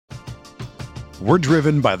We're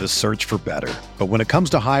driven by the search for better. But when it comes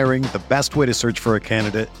to hiring, the best way to search for a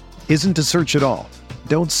candidate isn't to search at all.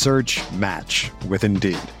 Don't search, match with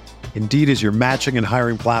Indeed. Indeed is your matching and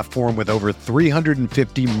hiring platform with over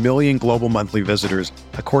 350 million global monthly visitors,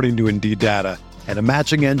 according to Indeed data, and a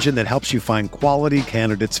matching engine that helps you find quality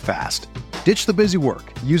candidates fast. Ditch the busy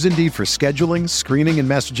work. Use Indeed for scheduling, screening, and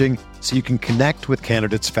messaging so you can connect with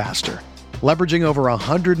candidates faster. Leveraging over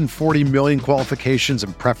 140 million qualifications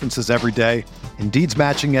and preferences every day, Indeed's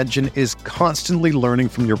matching engine is constantly learning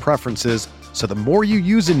from your preferences, so the more you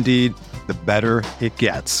use Indeed, the better it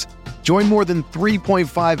gets. Join more than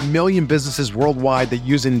 3.5 million businesses worldwide that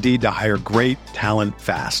use Indeed to hire great talent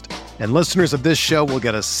fast. And listeners of this show will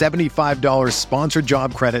get a $75 sponsored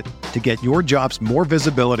job credit to get your jobs more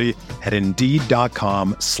visibility at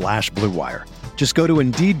Indeed.com/Blue Wire. Just go to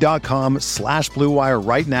Indeed.com/Blue Wire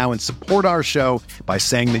right now and support our show by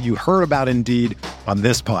saying that you heard about Indeed on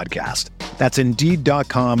this podcast. That's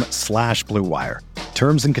Indeed.com/Blue Wire.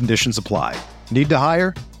 Terms and conditions apply. Need to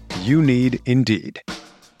hire? You need Indeed.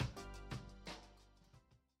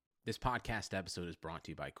 This podcast episode is brought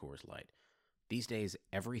to you by Coors Light. These days,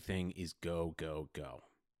 everything is go, go, go.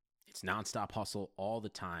 It's nonstop hustle all the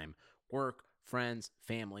time. Work, friends,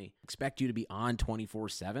 family, expect you to be on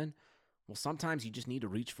 24/7. Well, sometimes you just need to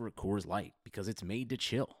reach for a Coors Light because it's made to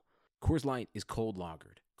chill. Coors Light is cold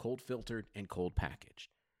lagered, cold filtered, and cold packaged.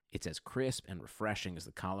 It's as crisp and refreshing as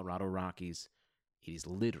the Colorado Rockies. It is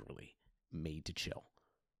literally made to chill.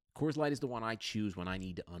 Coors Light is the one I choose when I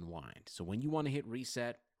need to unwind. So when you want to hit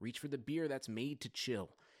reset, reach for the beer that's made to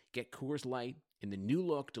chill. Get Coors Light in the new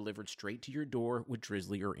look delivered straight to your door with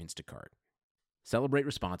Drizzly or Instacart. Celebrate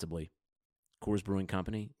responsibly. Coors Brewing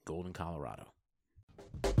Company, Golden, Colorado.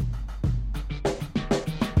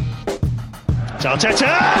 Arteta!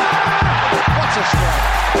 What a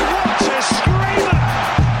strike! What a screamer!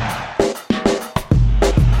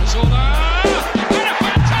 Zola! And a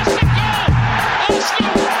fantastic goal!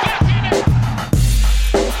 Arsenal back in it!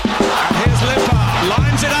 And here's Limpar,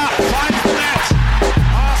 lines it up, finds the net.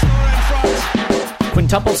 Arsenal are in front.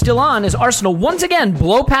 Quintuple still on as Arsenal once again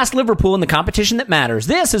blow past Liverpool in the competition that matters.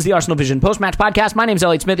 This is the Arsenal Vision post-match podcast. My name's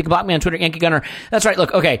Elliot Smith. You can block me on Twitter, Yankee Gunner. That's right.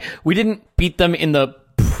 Look, okay, we didn't beat them in the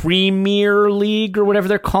Premier League or whatever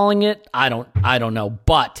they're calling it. I don't know.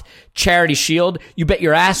 But Charity Shield, you bet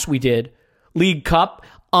your ass we did. League Cup,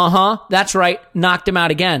 that's right. Knocked him out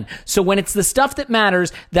again. So when it's the stuff that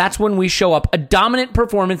matters, that's when we show up. A dominant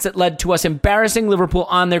performance that led to us embarrassing Liverpool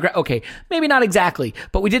on their okay, maybe not exactly,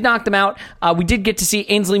 but we did knock them out. We did get to see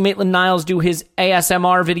Ainsley Maitland-Niles do his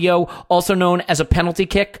ASMR video, also known as a penalty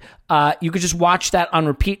kick. You could just watch that on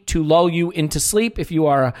repeat to lull you into sleep if you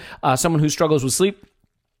are someone who struggles with sleep.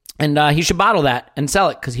 And he should bottle that and sell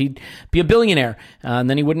it because he'd be a billionaire. And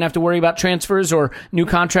then he wouldn't have to worry about transfers or new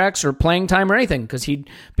contracts or playing time or anything because he'd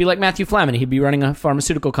be like Matthew Flamini. He'd be running a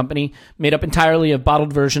pharmaceutical company made up entirely of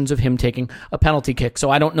bottled versions of him taking a penalty kick.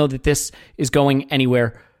 So I don't know that this is going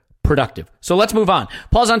anywhere productive. So let's move on.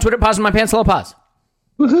 Paul's on Twitter. Pause in my pants. Hello, pause.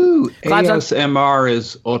 Woohoo. ASMR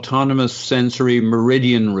is autonomous sensory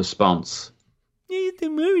meridian response. If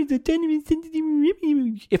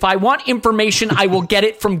I want information, I will get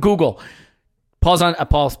it from Google. Paul's on.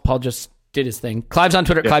 Paul just did his thing. Clive's on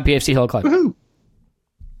Twitter. Clive PFC. Hello, Clive. Woohoo.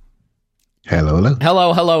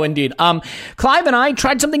 Hello, indeed. Clive and I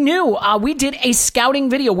tried something new. We did a scouting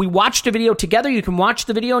video. We watched a video together. You can watch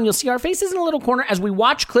the video, and you'll see our faces in a little corner as we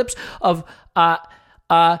watch clips of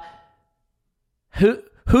Houssam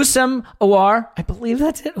Aouar. I believe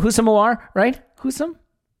that's it. Houssam Aouar, right? Houssam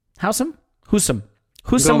Aouar. Houssam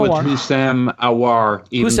Aouar,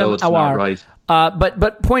 even though it's not right.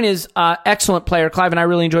 But point is, excellent player. Clive and I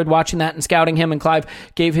really enjoyed watching that and scouting him, and Clive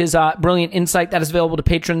gave his brilliant insight that is available to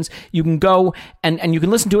patrons. You can go and you can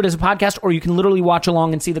listen to it as a podcast, or you can literally watch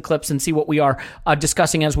along and see the clips and see what we are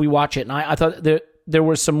discussing as we watch it. And I thought there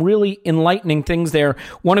were some really enlightening things there,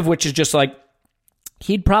 one of which is just like,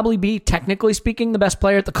 he'd probably be, technically speaking, the best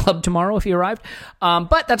player at the club tomorrow if he arrived.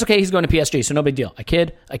 But that's okay. He's going to PSG, so no big deal. I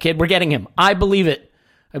kid. We're getting him. I believe it.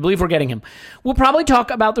 I believe we're getting him. We'll probably talk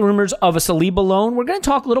about the rumors of a Saliba loan. We're going to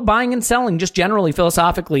talk a little buying and selling, just generally,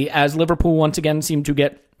 philosophically, as Liverpool once again seem to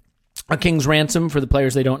get a king's ransom for the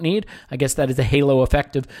players they don't need. I guess that is the halo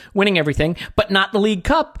effect of winning everything, but not the League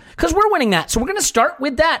Cup, because we're winning that. So we're going to start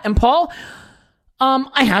with that. And Paul,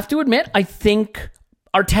 I have to admit, I think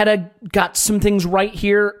Arteta got some things right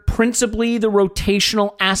here, principally the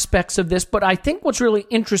rotational aspects of this. But I think what's really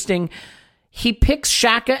interesting, he picks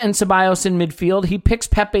Xhaka and Ceballos in midfield. He picks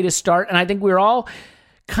Pepe to start. And I think we're all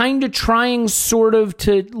kind of trying sort of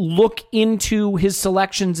to look into his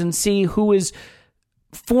selections and see who is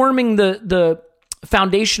forming the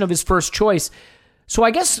foundation of his first choice. So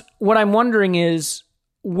I guess what I'm wondering is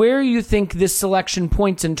where you think this selection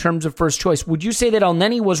points in terms of first choice. Would you say that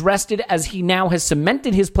Elneny was rested as he now has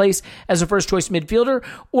cemented his place as a first choice midfielder,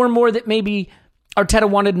 or more that maybe Arteta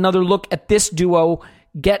wanted another look at this duo,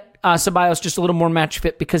 get Ceballos just a little more match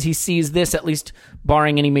fit because he sees this, at least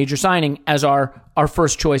barring any major signing, as our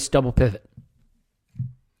first choice double pivot?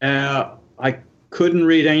 I couldn't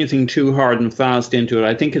read anything too hard and fast into it.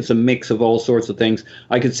 I think it's a mix of all sorts of things.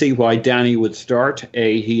 I could see why Danny would start.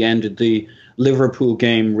 He ended the Liverpool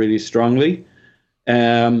game really strongly.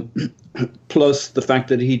 Plus the fact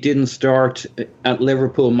that he didn't start at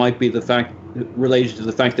Liverpool might be related to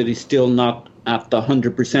the fact that he's still not at the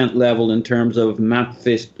 100% level in terms of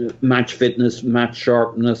match fitness, match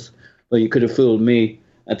sharpness. Well, you could have fooled me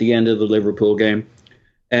at the end of the Liverpool game.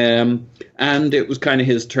 And it was kind of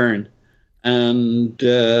his turn. And,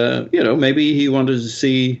 maybe he wanted to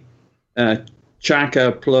see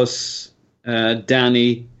Xhaka plus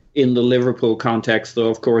Danny in the Liverpool context, though,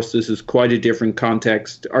 of course, this is quite a different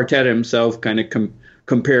context. Arteta himself kind of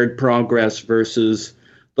compared progress versus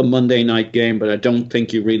the Monday night game, but I don't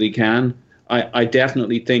think you really can. I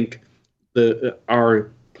definitely think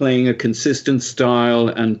our playing a consistent style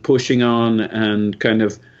and pushing on and kind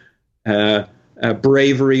of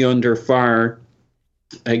bravery under fire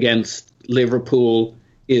against Liverpool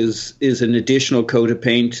is an additional coat of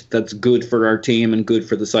paint that's good for our team and good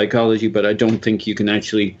for the psychology, but I don't think you can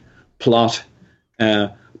actually plot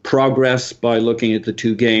progress by looking at the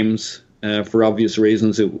two games. For obvious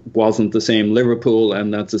reasons, it wasn't the same Liverpool,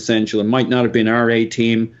 and that's essential. It might not have been our A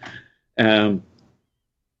team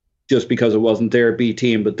just because it wasn't their B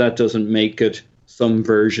team, but that doesn't make it some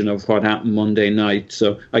version of what happened Monday night.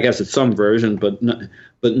 So I guess it's some version, but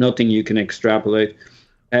nothing you can extrapolate.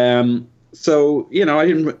 So,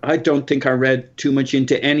 I don't think I read too much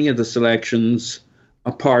into any of the selections,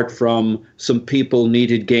 apart from some people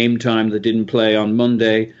needed game time that didn't play on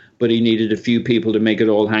Monday, but he needed a few people to make it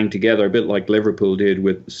all hang together, a bit like Liverpool did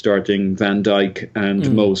with starting Van Dijk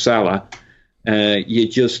and Mo Salah. You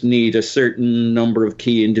just need a certain number of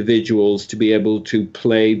key individuals to be able to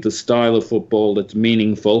play the style of football that's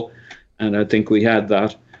meaningful, and I think we had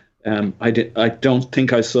that. I don't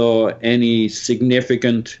think I saw any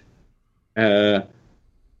significant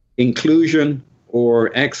inclusion or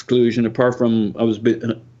exclusion, apart from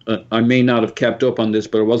I may not have kept up on this,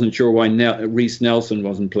 but I wasn't sure why Reece Nelson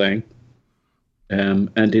wasn't playing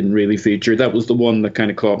and didn't really feature. That was the one that kind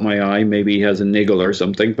of caught my eye. Maybe he has a niggle or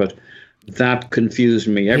something, but that confused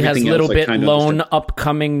me. Everything he has a little bit lone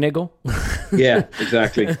upcoming niggle. Yeah,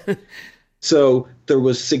 exactly. So there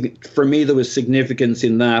was significance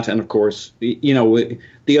in that, and of course,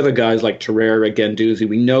 the other guys like Torreira, Guendouzi,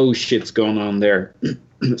 we know shit's going on there,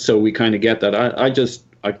 so we kind of get that. I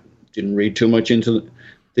didn't read too much into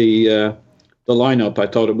the lineup. I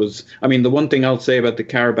thought it was. I mean, the one thing I'll say about the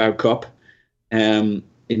Carabao Cup,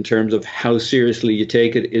 in terms of how seriously you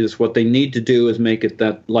take it, is what they need to do is make it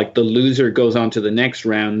that like the loser goes on to the next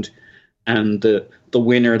round, and the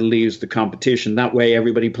winner leaves the competition. That way,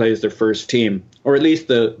 everybody plays their first team, or at least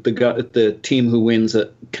the team who wins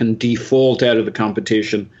can default out of the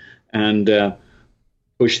competition and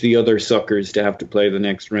push the other suckers to have to play the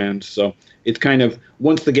next round. So it's kind of,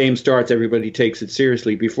 once the game starts, everybody takes it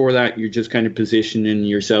seriously. Before that, you're just kind of positioning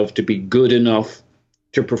yourself to be good enough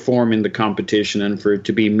to perform in the competition and for it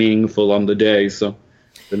to be meaningful on the day. So.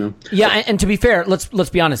 Yeah, and to be fair, let's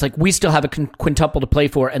be honest. Like, we still have a quintuple to play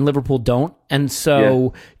for, and Liverpool don't. And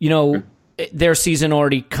so, their season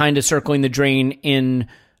already kind of circling the drain in,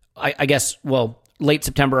 I guess, late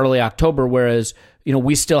September, early October. Whereas,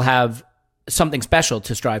 we still have something special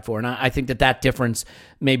to strive for, and I think that difference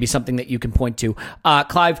may be something that you can point to.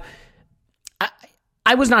 Clive,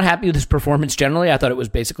 I was not happy with his performance generally. I thought it was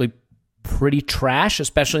basically pretty trash,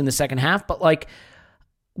 especially in the second half. But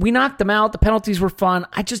we knocked them out. The penalties were fun.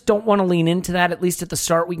 I just don't want to lean into that, at least at the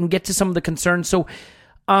start. We can get to some of the concerns. So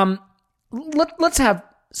let's have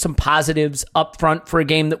some positives up front for a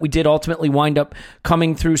game that we did ultimately wind up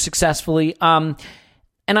coming through successfully. And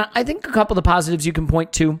I think a couple of the positives you can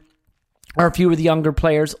point to are a few of the younger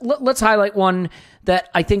players. Let's highlight one that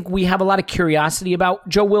I think we have a lot of curiosity about.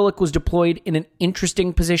 Joe Willock was deployed in an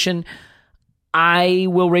interesting position. I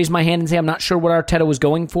will raise my hand and say I'm not sure what Arteta was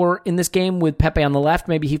going for in this game with Pepe on the left.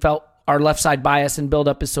 Maybe he felt our left side bias and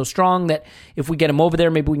build-up is so strong that if we get him over there,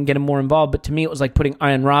 maybe we can get him more involved. But to me, it was like putting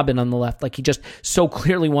Ian Robin on the left. Like, he just so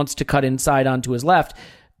clearly wants to cut inside onto his left.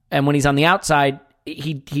 And when he's on the outside,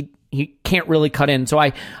 he can't really cut in. So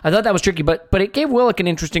I thought that was tricky, but it gave Willock an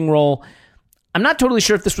interesting role. I'm not totally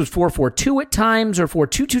sure if this was 4-4-2 at times or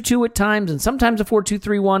 4-2-2-2 at times, and sometimes a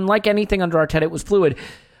 4-2-3-1. Like anything under Arteta, it was fluid.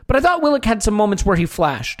 But I thought Willock had some moments where he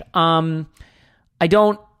flashed. I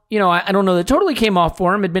don't know that it totally came off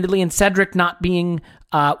for him, admittedly, and Cedric not being,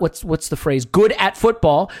 what's the phrase, good at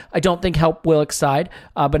football, I don't think helped Willock's side,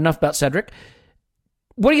 but enough about Cedric.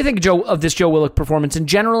 What do you think, Joe, of this Joe Willock performance? And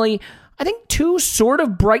generally, I think 2 sort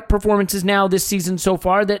of bright performances now this season so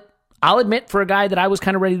far that I'll admit, for a guy that I was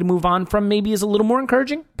kind of ready to move on from, maybe is a little more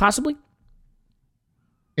encouraging, possibly.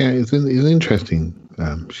 Yeah, it's an interesting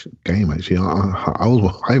game, actually.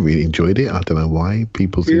 I really enjoyed it. I don't know why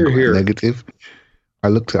people seem quite negative. I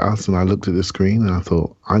looked at us and I looked at the screen and I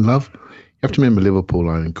thought, you have to remember Liverpool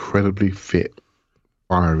are an incredibly fit,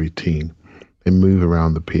 fiery team. They move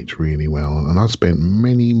around the pitch really well. And I've spent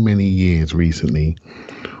many, many years recently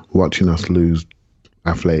watching us lose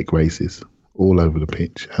athletic races all over the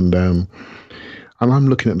pitch. And I'm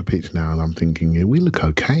looking at the pitch now and I'm thinking, yeah, we look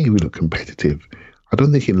okay, we look competitive. I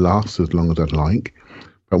don't think it lasts as long as I'd like,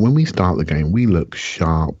 but when we start the game, we look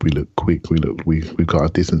sharp, we look quick, we've got our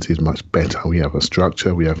distances much better, we have a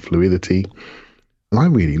structure, we have fluidity, and I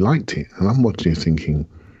really liked it. And I'm watching it thinking,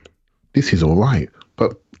 this is all right.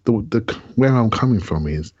 But the where I'm coming from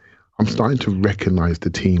is I'm starting to recognise the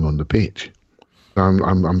team on the pitch.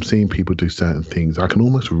 I'm seeing people do certain things. I can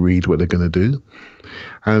almost read what they're going to do.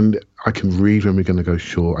 And I can read when we're going to go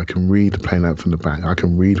short. I can read the playing out from the back. I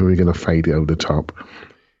can read when we're going to fade it over the top.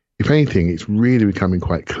 If anything, it's really becoming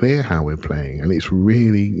quite clear how we're playing. And it's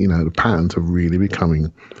really, the patterns are really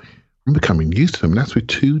becoming used to them. And that's with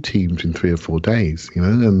 2 teams in 3 or 4 days,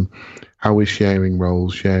 and how we're sharing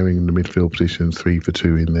roles, sharing the midfield positions, 3 for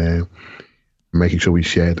 2 in there, making sure we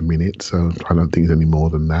share the minutes. So I don't think there's any more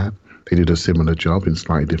than that. They did a similar job in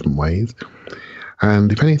slightly different ways.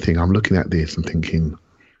 And if anything, I'm looking at this and thinking,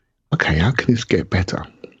 okay, how can this get better?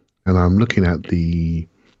 And I'm looking at the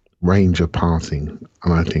range of passing,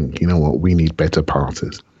 and I think, you know what, we need better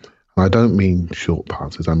passers. And I don't mean short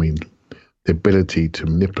passes. I mean the ability to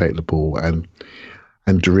manipulate the ball and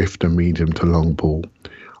drift a medium to long ball.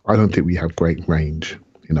 I don't think we have great range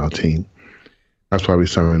in our team. That's why we're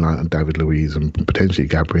so reliant on David Luiz and potentially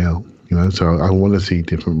Gabriel. So I want to see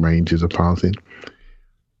different ranges of passing.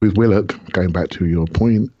 With Willock, going back to your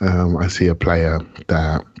point, I see a player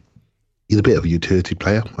that he's a bit of a utility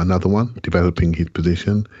player, another one, developing his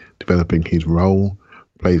position, developing his role,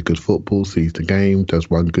 plays good football, sees the game, does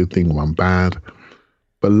one good thing, one bad,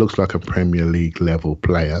 but looks like a Premier League level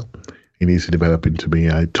player. He needs to develop into be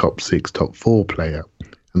a top 6, top 4 player,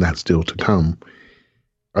 and that's still to come.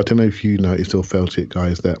 I don't know if you noticed or felt it,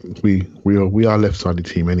 guys, that we are a left-sided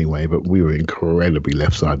team anyway, but we were incredibly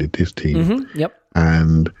left-sided, this team. Mm-hmm. Yep.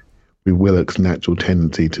 And with Willock's natural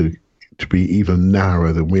tendency to be even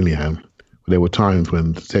narrower than Willian, there were times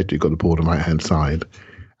when Cedric got the ball on the right-hand side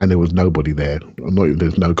and there was nobody there.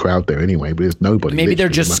 There's no crowd there anyway, but there's nobody. Maybe they're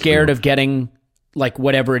just scared of getting like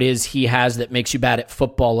whatever it is he has that makes you bad at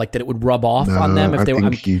football, like that it would rub off on them if they were.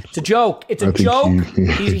 It's a joke. It's a joke.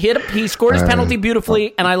 He scored his penalty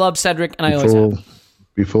beautifully, and I love Cedric, and I always have.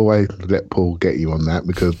 Before I let Paul get you on that,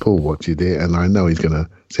 because Paul watched it, and I know he's gonna.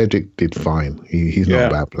 Cedric did fine. He's not a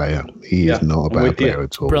bad player. He is not a bad player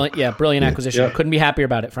at all. Brilliant acquisition. I couldn't be happier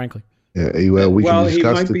about it, frankly. Yeah, he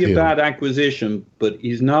might be a bad acquisition, but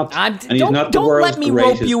he's not. He's not the don't world's let me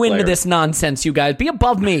rope you player. into this nonsense, you guys. Be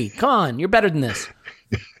above me. Come on, you're better than this.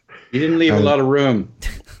 You didn't leave a lot of room.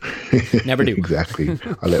 Never do. Exactly.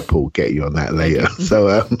 I'll let Paul get you on that later.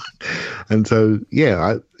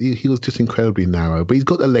 He was just incredibly narrow, but he's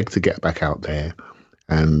got the leg to get back out there.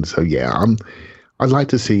 And so, I'd like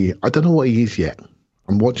to see. I don't know what he is yet.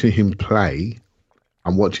 I'm watching him play.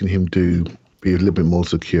 I'm watching him be a little bit more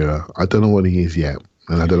secure. I don't know what he is yet,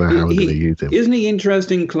 and I don't know how we're going to use him. Isn't he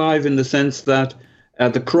interesting, Clive, in the sense that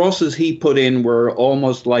the crosses he put in were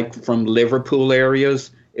almost like from Liverpool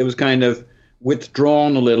areas? It was kind of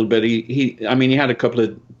withdrawn a little bit. He had a couple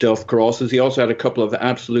of duff crosses. He also had a couple of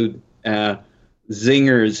absolute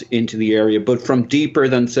zingers into the area, but from deeper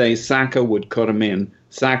than, say, Saka would cut him in.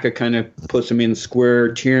 Saka kind of puts him in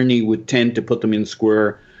square. Tierney would tend to put them in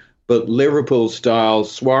square. But Liverpool style,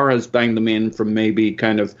 Suarez banged them in from maybe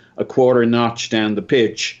kind of a quarter notch down the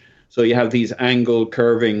pitch. So you have these angle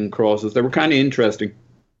curving crosses. They were kind of interesting.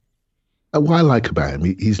 What I like about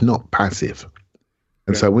him, he's not passive.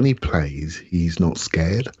 And so when he plays, he's not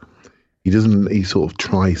scared. He sort of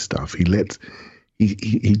tries stuff.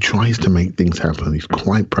 He tries to make things happen. He's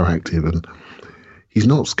quite proactive and he's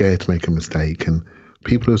not scared to make a mistake. And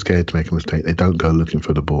people who are scared to make a mistake, they don't go looking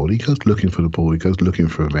for the ball. He goes looking for the ball. He goes looking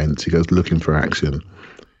for events. He goes looking for action. And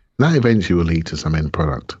that eventually will lead to some end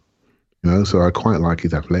product. So I quite like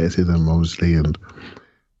his athleticism, obviously, and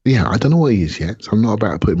yeah, I don't know what he is yet, so I'm not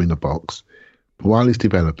about to put him in a box. But while he's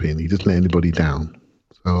developing, he doesn't let anybody down.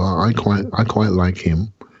 So I quite like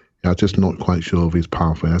him. I'm just not quite sure of his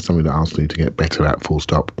pathway. That's something that Arsenal need to get better at, full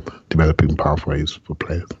stop, developing pathways for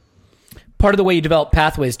players. Part of the way you develop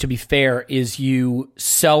pathways, to be fair, is you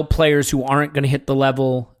sell players who aren't going to hit the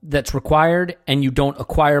level that's required, and you don't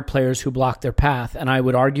acquire players who block their path. And I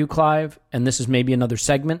would argue, Clive, and this is maybe another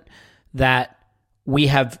segment, that we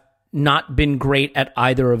have not been great at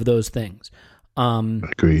either of those things.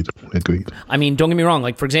 Agreed. I mean, don't get me wrong.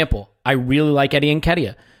 Like, for example, I really like Eddie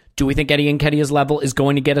Nketiah. Do we think Eddie Nketiah's level is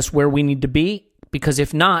going to get us where we need to be? Because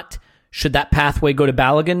if not, should that pathway go to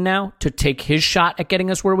Balogun now to take his shot at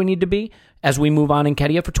getting us where we need to be as we move on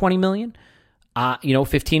Nketiah for 20 million?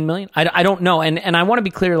 15 million? I don't know. And I want to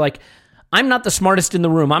be clear, like, I'm not the smartest in the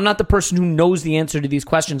room. I'm not the person who knows the answer to these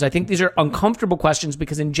questions. I think these are uncomfortable questions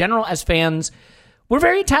because in general, as fans, we're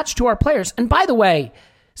very attached to our players. And by the way,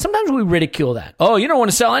 sometimes we ridicule that. Oh, you don't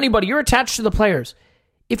want to sell anybody. You're attached to the players.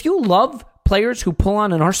 If you love players who pull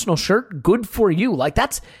on an Arsenal shirt, good for you. Like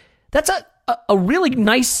that's a really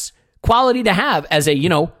nice quality to have as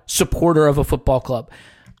a, supporter of a football club.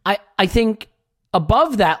 I think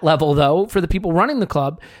above that level, though, for the people running the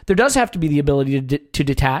club, there does have to be the ability to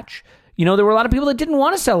detach. There were a lot of people that didn't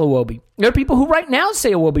want to sell Iwobi. There are people who right now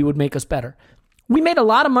say Iwobi would make us better. We made a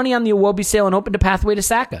lot of money on the Iwobi sale and opened a pathway to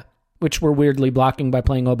Saka, which we're weirdly blocking by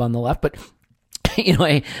playing Oba on the left. But,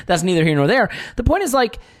 that's neither here nor there. The point is,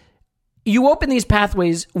 like, you open these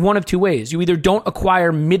pathways one of two ways. You either don't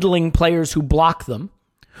acquire middling players who block them,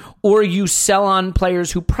 or you sell on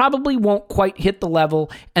players who probably won't quite hit the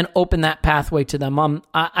level and open that pathway to them. I'm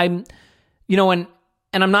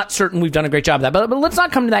not certain we've done a great job of that, but let's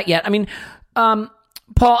not come to that yet. I mean, Paul,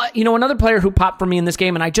 another player who popped for me in this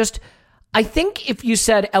game, and I think if you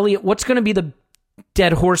said, Elliot, what's going to be the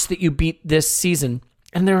dead horse that you beat this season?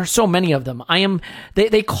 And there are so many of them.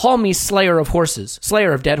 They call me Slayer of Horses,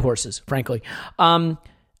 Slayer of Dead Horses, frankly. I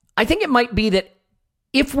think it might be that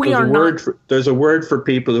if we there's a word for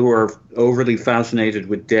people who are overly fascinated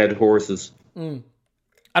with dead horses. I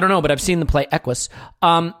don't know, but I've seen the play Equus.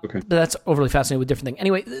 Okay. But that's overly fascinated with different things.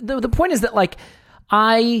 Anyway, the point is that, like,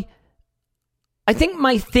 I think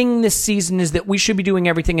my thing this season is that we should be doing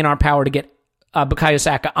everything in our power to get Bukayo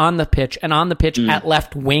Saka on the pitch at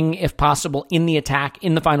left wing, if possible, in the attack,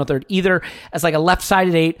 in the final third, either as like a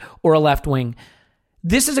left-sided 8 or a left wing.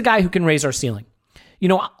 This is a guy who can raise our ceiling.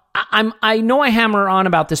 I know I hammer on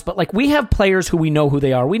about this, but like we have players who we know who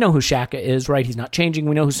they are. We know who Xhaka is, right? He's not changing.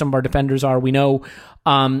 We know who some of our defenders are. We know,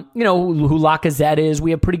 who Lacazette is.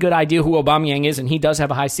 We have a pretty good idea who Aubameyang is, and he does have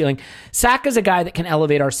a high ceiling. Saka's a guy that can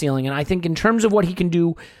elevate our ceiling, and I think in terms of what he can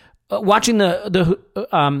do, watching the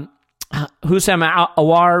Houssem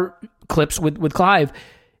Aouar clips with Clive,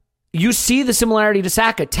 you see the similarity to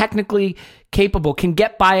Saka. Technically capable, can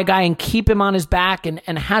get by a guy and keep him on his back, and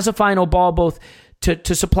has a final ball both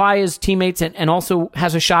to supply his teammates and also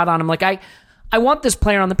has a shot on him. Like I want this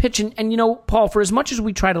player on the pitch, and Paul, for as much as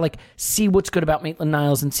we try to like see what's good about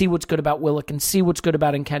Maitland-Niles and see what's good about Willock and see what's good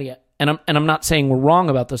about Nketiah, and I'm not saying we're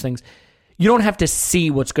wrong about those things. You don't have to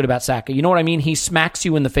see what's good about Saka. You know what I mean? He smacks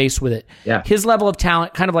you in the face with it. Yeah. His level of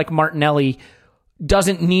talent, kind of like Martinelli,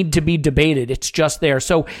 doesn't need to be debated. It's just there.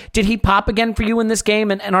 So did he pop again for you in this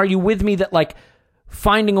game? And are you with me that like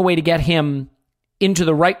finding a way to get him into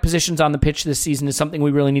the right positions on the pitch this season is something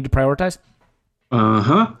we really need to prioritize?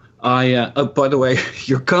 Uh-huh. By the way,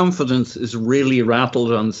 your confidence is really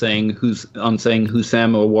rattled on saying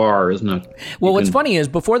Houssem Aouar, isn't it? Well, what's funny is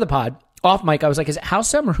before the pod, off mic, I was like, is it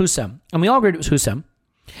Houssem or Houssem? And we all agreed it was Houssem.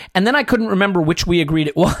 And then I couldn't remember which we agreed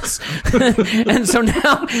it was. And so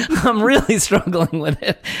now I'm really struggling with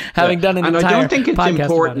it, having done an entire podcast. And I don't think it's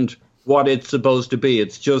important what it's supposed to be.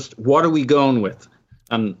 It's just, what are we going with?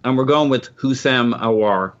 And we're going with Houssem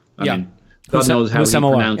Aouar. I mean, God knows how he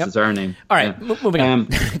pronounces our name. All right, moving on.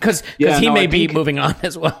 Because he may be moving on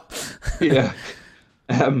as well. Yeah.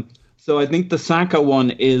 So I think the Saka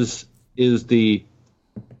one is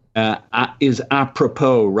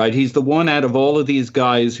apropos, right? He's the one out of all of these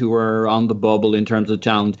guys who are on the bubble in terms of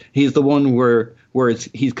talent. He's the one where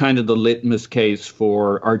he's kind of the litmus case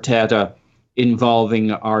for Arteta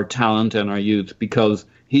involving our talent and our youth, because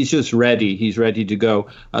he's just ready. He's ready to go.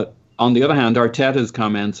 On the other hand, Arteta's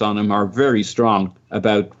comments on him are very strong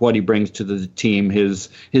about what he brings to the team, his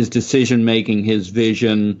decision making, his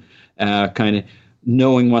vision, kind of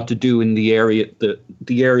knowing what to do in the area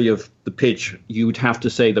of the pitch. You would have to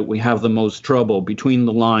say that we have the most trouble between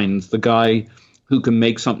the lines, the guy who can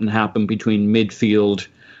make something happen between midfield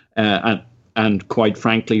and and quite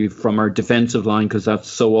frankly, from our defensive line, because that's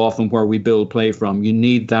so often where we build play from. You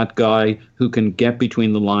need that guy who can get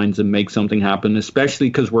between the lines and make something happen, especially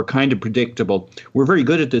because we're kind of predictable. We're very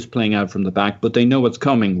good at this playing out from the back, but they know what's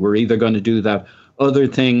coming. We're either going to do that other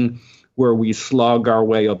thing where we slog our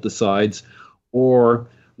way up the sides, or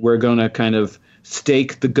we're going to kind of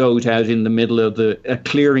stake the goat out in the middle of a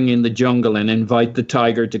clearing in the jungle and invite the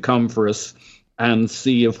tiger to come for us and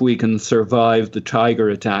see if we can survive the tiger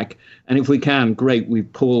attack. And if we can, great,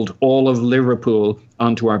 we've pulled all of Liverpool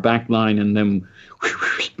onto our back line and then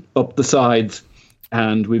up the sides.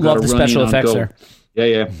 And we've got a special effects there.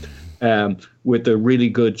 Yeah. With a really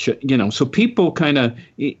good, so people kind of,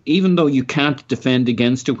 even though you can't defend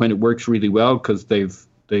against it when it works really well, because they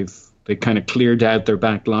kind of cleared out their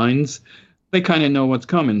back lines, they kind of know what's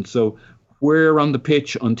coming. So we're on the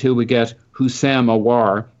pitch until we get Houssem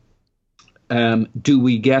Aouar. Do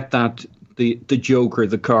we get that, the joker,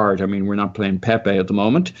 the card? I mean, we're not playing Pepe at the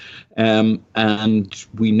moment, and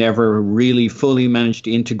we never really fully managed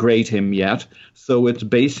to integrate him yet. So it's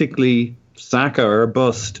basically Saka or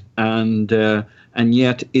bust, and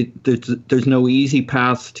yet there's no easy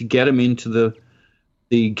path to get him into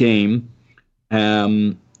the game,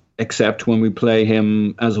 except when we play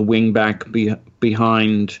him as a wing back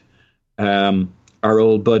behind our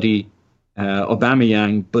old buddy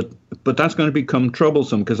Aubameyang, but that's going to become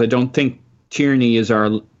troublesome because I don't think Tierney is our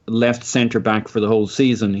left centre back for the whole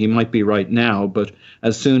season. He might be right now, but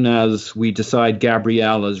as soon as we decide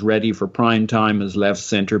Gabriel is ready for prime time as left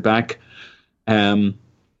centre back, then,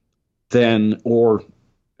 or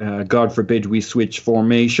God forbid we switch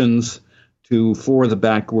formations to for the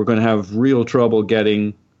back, we're going to have real trouble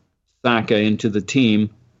getting Saka into the team.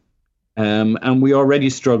 And we already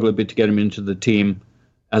struggle a bit to get him into the team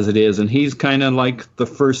as it is. And he's kind of like the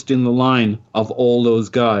first in the line of all those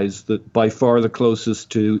guys, that by far the closest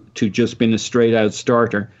to just being a straight out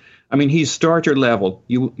starter. I mean, he's starter level.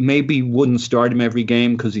 You maybe wouldn't start him every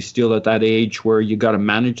game because he's still at that age where you got to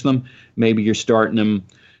manage them. Maybe you're starting him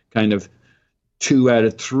kind of 2 out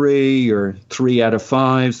of 3 or 3 out of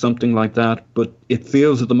 5, something like that. But it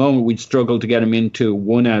feels at the moment we'd struggle to get him into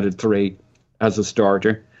 1 out of 3 as a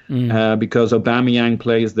starter. Because Aubameyang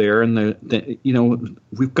plays there, and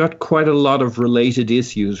we've got quite a lot of related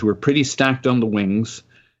issues. We're pretty stacked on the wings.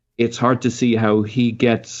 It's hard to see how he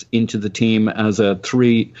gets into the team as a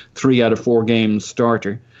 3 out of 4 games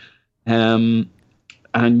starter, and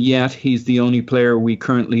yet he's the only player we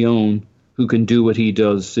currently own who can do what he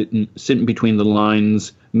does, sitting between the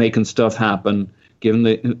lines, making stuff happen,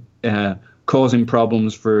 causing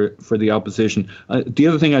problems for the opposition. The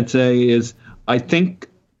other thing I'd say is I think.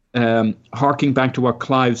 Harking back to what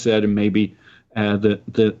Clive said, and maybe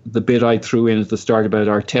the bit I threw in at the start about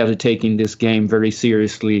Arteta taking this game very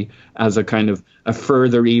seriously as a kind of a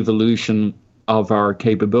further evolution of our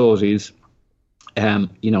capabilities.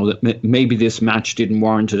 That maybe this match didn't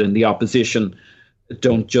warrant it, and the opposition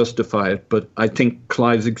don't justify it. But I think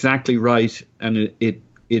Clive's exactly right, and it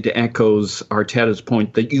echoes Arteta's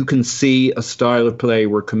point that you can see a style of play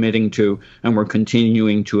we're committing to, and we're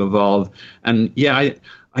continuing to evolve. And yeah,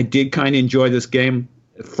 I did kind of enjoy this game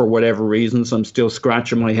for whatever reasons. I'm still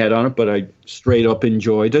scratching my head on it, but I straight up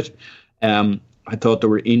enjoyed it. I thought there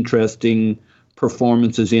were interesting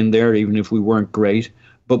performances in there, even if we weren't great.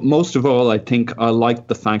 But most of all, I think I liked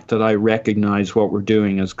the fact that I recognize what we're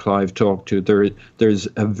doing, as Clive talked to. There's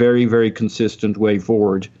a very, very consistent way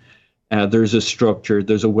forward. There's a structure,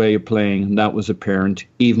 there's a way of playing, and that was apparent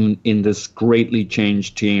even in this greatly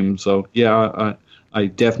changed team. So, yeah, I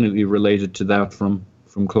definitely related to that from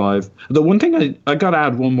Clive. The one thing I got to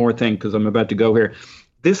add one more thing because I'm about to go here.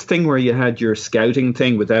 This thing where you had your scouting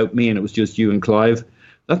thing without me and it was just you and Clive,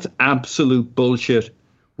 that's absolute bullshit.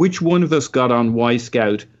 Which one of us got on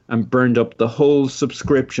Y-Scout and burned up the whole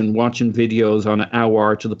subscription watching videos on an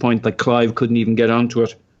hour to the point that Clive couldn't even get onto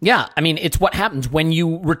it? Yeah, I mean, it's what happens when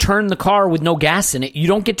you return the car with no gas in it. You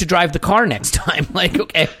don't get to drive the car next time. Like,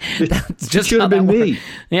 okay, that's just should have been me.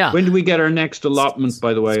 Yeah. When do we get our next allotment,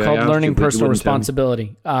 by the way? It's called learning personal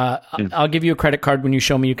responsibility. I'll give you a credit card when you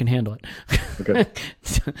show me you can handle it. Okay.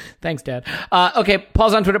 Thanks, Dad. Okay,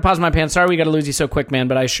 Paul's on Twitter. Pause my pants. Sorry we got to lose you so quick, man,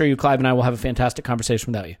 but I assure you Clive and I will have a fantastic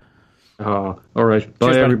conversation without you. All right. Bye,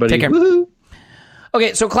 cheers, everybody. Take care. Woo-hoo.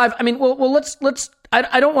 Okay, so Clive, I mean, well, let's.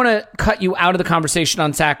 I don't want to cut you out of the conversation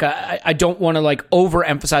on Saka. I don't want to like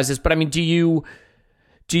overemphasize this, but I mean, do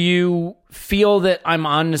you feel that I'm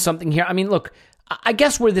on to something here? I mean, look, I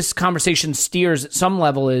guess where this conversation steers at some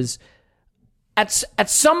level is at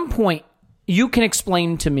some point you can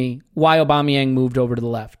explain to me why Aubameyang moved over to the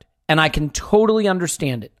left, and I can totally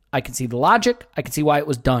understand it. I can see the logic. I can see why it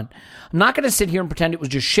was done. I'm not going to sit here and pretend it was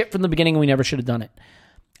just shit from the beginning and we never should have done it.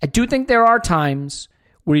 I do think there are times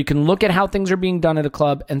where you can look at how things are being done at a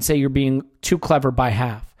club and say you're being too clever by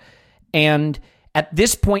half. And at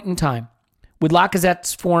this point in time, with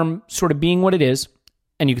Lacazette's form sort of being what it is,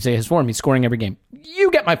 and you could say his form, he's scoring every game.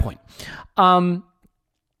 You get my point.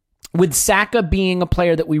 With Saka being a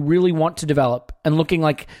player that we really want to develop and looking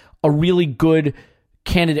like a really good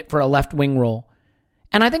candidate for a left wing role.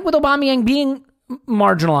 And I think with Aubameyang being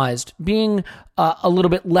marginalized, being a little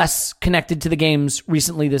bit less connected to the games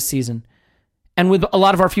recently this season, and with a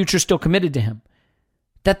lot of our future still committed to him,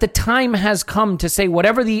 that the time has come to say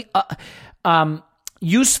whatever the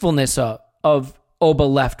usefulness of Oba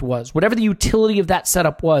left was, whatever the utility of that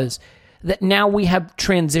setup was, that now we have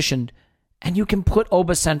transitioned and you can put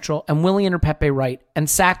Oba central and Willian or Pepe right and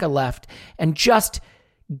Saka left and just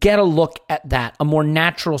get a look at that, a more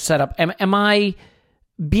natural setup. Am I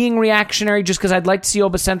being reactionary just because I'd like to see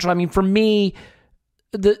Oba central? I mean, for me,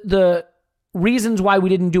 the reasons why we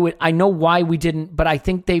didn't do it, I know why we didn't, but I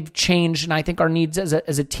think they've changed, and I think our needs as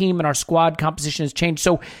a team and our squad composition has changed.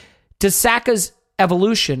 So does Saka's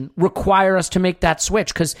evolution require us to make that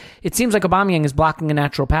switch? Because it seems like Aubameyang is blocking a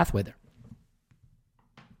natural pathway there.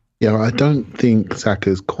 Yeah, I don't think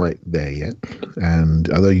Saka's quite there yet. And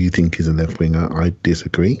although you think he's a left winger, I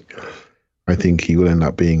disagree. I think he will end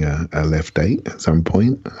up being a left 8 at some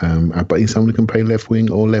point. But he's someone who can play left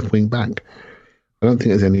wing or left wing back. I don't think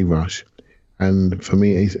there's any rush. And for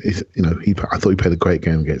me, I thought he played a great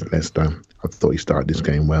game against Leicester. I thought he started this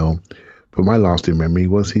game well. But my lasting memory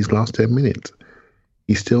was his last 10 minutes.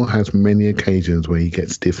 He still has many occasions where he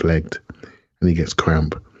gets stiff-legged and he gets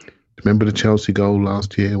cramp. Remember the Chelsea goal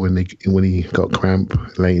last year when he got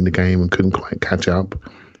cramp late in the game and couldn't quite catch up?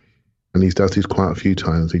 And he does this quite a few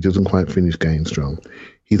times. He doesn't quite finish game strong.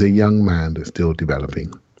 He's a young man that's still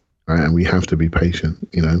developing, right? And we have to be patient.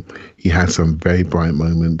 He has some very bright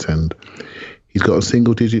moments and he's got a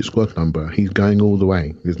single-digit squad number. He's going all the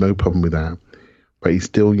way. There's no problem with that. But he's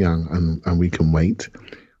still young and we can wait.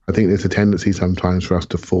 I think there's a tendency sometimes for us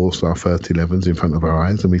to force our first 11s in front of our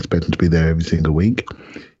eyes and we expect them to be there every single week.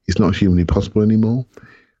 It's not humanly possible anymore.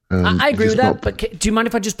 I agree with that, but do you mind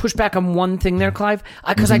if I just push back on one thing there, Clive?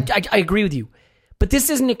 Because I agree with you. But this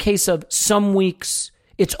isn't a case of some weeks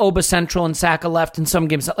it's Oba central and Saka left and some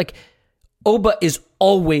games. Like, Oba is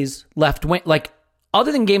always left wing. Like,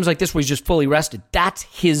 other than games like this where he's just fully rested, that's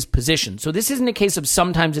his position. So this isn't a case of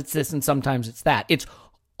sometimes it's this and sometimes it's that. It's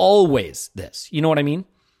always this. You know what I mean?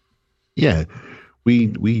 Yeah.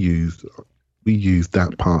 We use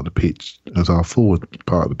that part of the pitch as our forward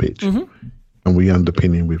part of the pitch. Mm-hmm. And we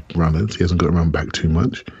underpin him with runners. He hasn't got to run back too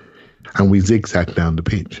much. And we zigzag down the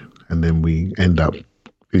pitch. And then we end up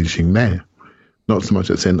finishing there. Not so much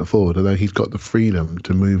at centre forward, although he's got the freedom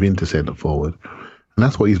to move into centre forward. And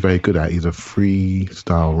that's what he's very good at. He's a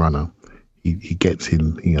free-style runner. He gets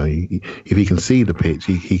in, if he can see the pitch,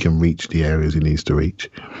 he can reach the areas he needs to reach.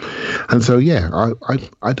 And so, yeah,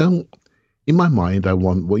 I don't, in my mind, I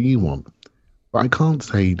want what you want. But I can't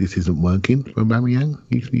say this isn't working for Aubameyang.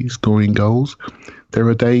 He's scoring goals. There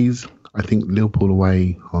are days, I think Liverpool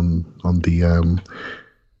away on the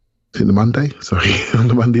Monday? Sorry, on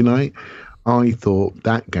the Monday night. I thought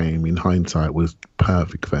that game, in hindsight, was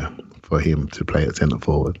perfect for him to play at centre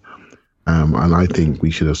forward. And I think we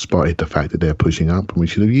should have spotted the fact that they're pushing up and we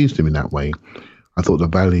should have used him in that way. I thought the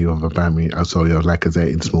value of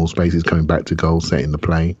Lacazette in small spaces coming back to goal, setting the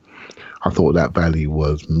play. I thought that value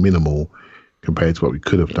was minimal compared to what we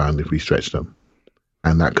could have done if we stretched them.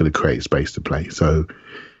 And that could have created space to play. So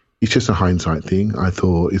it's just a hindsight thing. I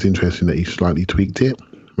thought it's interesting that he slightly tweaked it,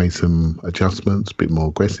 made some adjustments, a bit more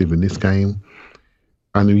aggressive in this game.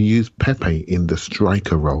 And we used Pepe in the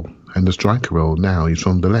striker role. And the striker role now is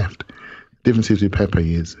on the left. The difference is with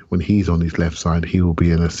Pepe is when he's on his left side, he will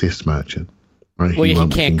be an assist merchant. Right? Well, he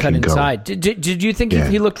can't cut inside. Did you think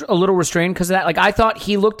he looked a little restrained because of that? Like, I thought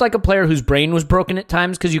he looked like a player whose brain was broken at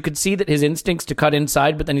times because you could see that his instincts to cut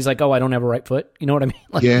inside, but then he's like, oh, I don't have a right foot. You know what I mean?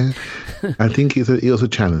 Like, yeah. I think it was a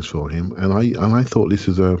challenge for him. And I thought this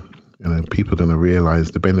is people are going to realise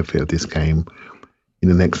the benefit of this game in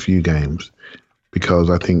the next few games because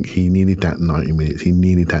I think he needed that 90 minutes. He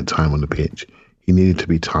needed that time on the pitch. He needed to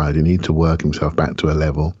be tired. He needed to work himself back to a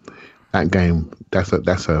level. That game, that's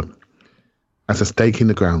a stake in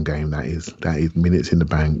the ground game. That is minutes in the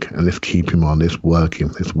bank, and let's keep him on. Let's work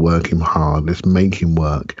him hard. Let's make him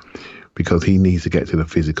work because he needs to get to the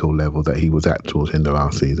physical level that he was at towards the end of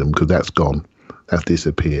last season because that's gone. That's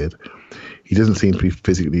disappeared. He doesn't seem to be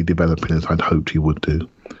physically developing as I'd hoped he would do.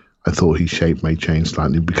 I thought his shape may change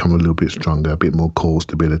slightly, become a little bit stronger, a bit more core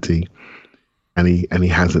stability. and he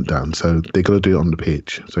hasn't done. So they've got to do it on the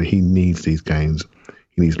pitch. So he needs these games.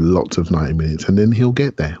 He needs lots of 90 minutes, and then he'll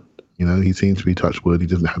get there. He seems to be touch wood. He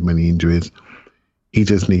doesn't have many injuries. He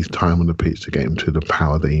just needs time on the pitch to get him to the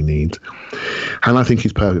power that he needs. And I think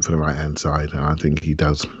he's perfect for the right-hand side. And I think he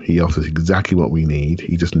does. He offers exactly what we need.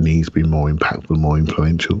 He just needs to be more impactful, more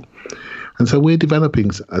influential. And so we're developing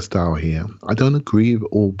a style here. I don't agree with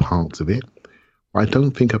all parts of it. I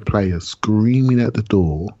don't think a player screaming at the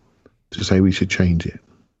door to say we should change it.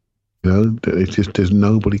 It's just there's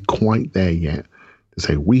nobody quite there yet to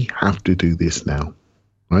say we have to do this now.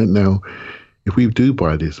 Right now, if we do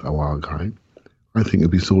buy this Aouar guy, I think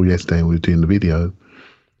if we saw yesterday when we were doing the video,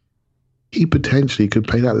 he potentially could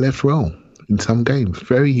play that left role in some games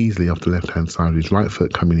very easily off the left-hand side with his right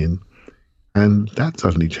foot coming in. And that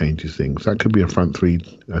suddenly changes things. That could be a front three,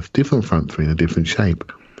 a different front three in a different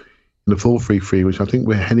shape. In the 4-3-3, which I think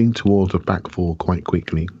we're heading towards a back four quite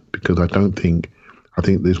quickly, because I think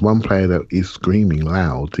there's one player that is screaming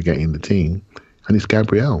loud to get in the team, and it's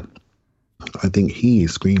Gabriel. I think he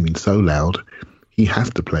is screaming so loud, he has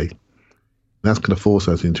to play. That's going to force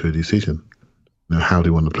us into a decision. How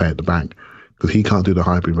do we want to play at the back? Because he can't do the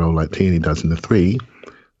hybrid role like Tierney does in the 3.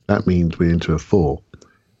 That means we're into a 4.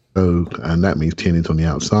 So, and that means Tierney's on the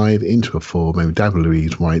outside, into a 4, maybe David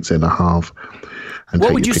Luiz right centre half.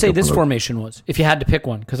 What would you say this formation was, if you had to pick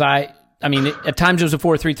one? Because I mean, at times it was a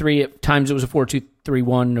 4-3-3, at times it was a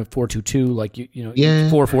 4-2-3-1, a 4-2-2, like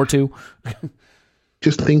 4-4-2.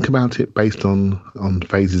 Just think about it based on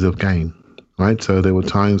phases of game. Right, so there were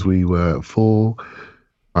times we were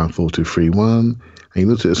 4-2-3-1, and you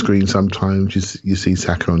looked at the screen. Sometimes you see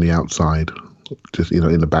Saka on the outside, just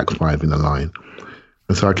in the back 5 in the line.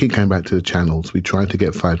 And so I keep coming back to the channels. We tried to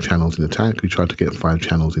get 5 channels in attack. We tried to get 5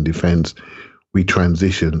 channels in defence. We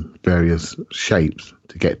transition various shapes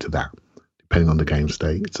to get to that, depending on the game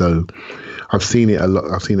state. So I've seen it a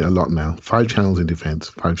lot. I've seen it a lot now. 5 channels in defence,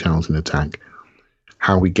 5 channels in attack.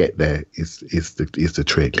 How we get there is the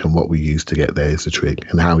trick, and what we use to get there is the trick,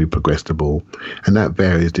 and how we progress the ball. And that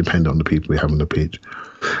varies depending on the people we have on the pitch.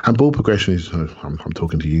 And ball progression is, I'm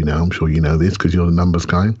talking to you now, I'm sure you know this because you're the numbers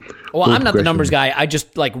guy. Well, I'm not the numbers guy. I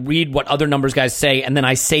just read what other numbers guys say, and then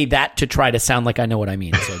I say that to try to sound like I know what I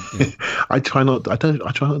mean. So, I try not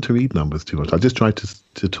to read numbers too much. I just try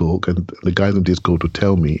to talk, and the guys on Discord will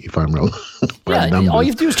tell me if I'm wrong. Yeah, all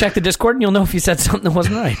you have to do is check the Discord, and you'll know if you said something that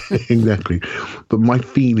wasn't right. Exactly. But my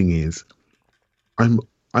feeling is, I'm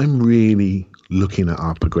really looking at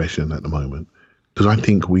our progression at the moment, because I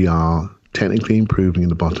think we are technically improving in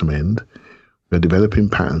the bottom end. We're developing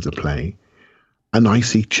patterns of play, and I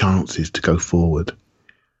see chances to go forward.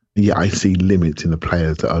 Yet I see limits in the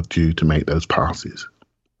players that are due to make those passes.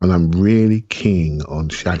 And I'm really keen on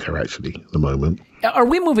Xhaka actually at the moment. Are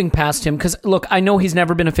we moving past him? Because look, I know he's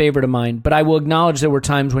never been a favorite of mine, but I will acknowledge there were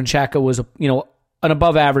times when Xhaka was an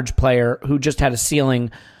above average player who just had a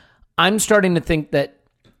ceiling. I'm starting to think that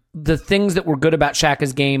the things that were good about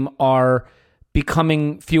Xhaka's game are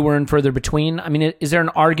becoming fewer and further between. I mean, is there an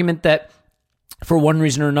argument that for one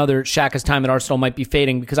reason or another, Xhaka's time at Arsenal might be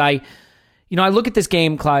fading? Because I look at this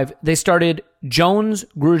game, Clive, they started Jones,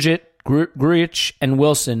 Grujic, and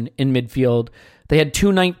Wilson in midfield. They had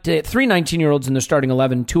 3 19-year-olds in their starting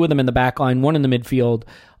 11, 2 of them in the back line, 1 in the midfield.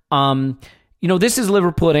 This is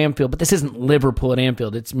Liverpool at Anfield, but this isn't Liverpool at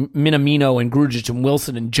Anfield. It's Minamino and Grujic and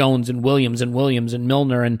Wilson and Jones and Williams and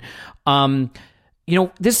Milner. And,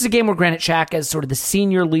 this is a game where Granit Xhaka is sort of the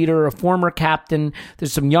senior leader, a former captain.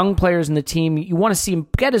 There's some young players in the team. You want to see him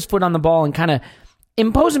get his foot on the ball and kind of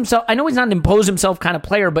impose himself. I know he's not an impose himself kind of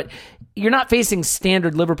player, but you're not facing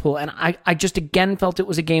standard Liverpool. And I just again felt it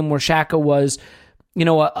was a game where Xhaka was,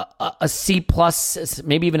 a C+,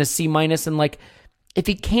 maybe even a C-. And if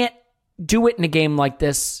he can't do it in a game like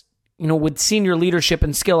this, with senior leadership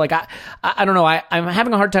and skill, I don't know. I'm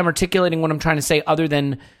having a hard time articulating what I'm trying to say other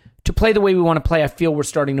than to play the way we want to play. I feel we're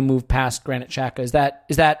starting to move past Granit Xhaka. Is that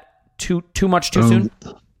too much too soon?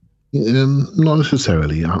 Not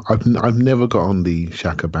necessarily. I've never got on the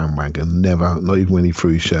Xhaka bandwagon. Never. Not even when he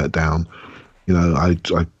threw his shirt down. I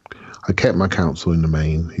kept my counsel in the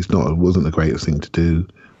main. It wasn't the greatest thing to do.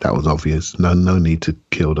 That was obvious. No need to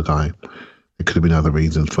kill the guy. There could have been other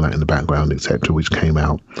reasons for that in the background, etc., which came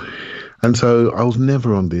out. And so I was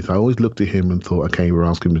never on this. I always looked at him and thought, okay, we're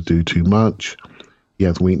asking him to do too much. He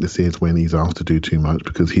has weaknesses when he's asked to do too much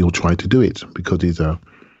because he'll try to do it because he's a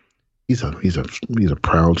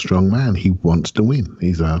proud, strong man. He wants to win.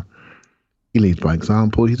 He leads by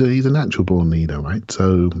example. He's a natural born leader, right?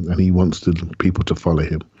 So, and he wants people to follow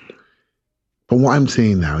him. But what I'm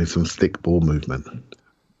seeing now is some stick ball movement.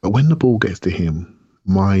 But when the ball gets to him,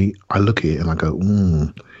 I look at it and I go,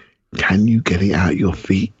 can you get it out your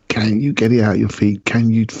feet? Can you get it out your feet? Can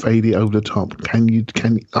you fade it over the top?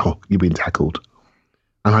 You've been tackled.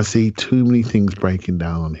 And I see too many things breaking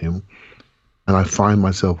down on him. And I find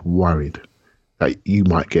myself worried that you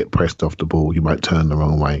might get pressed off the ball. You might turn the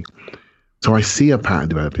wrong way. So I see a pattern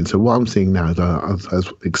developing. So what I'm seeing now is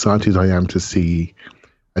as excited as I am to see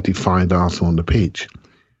a defined Arsenal on the pitch,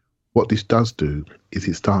 what this does do is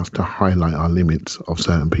it starts to highlight our limits of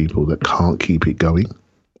certain people that can't keep it going,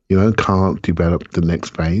 can't develop the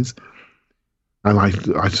next phase. And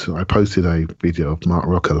I posted a video of Mark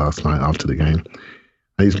Rocker last night after the game.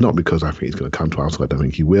 And it's not because I think he's going to come to Arsenal. I don't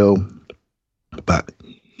think he will. But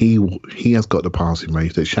he has got the passing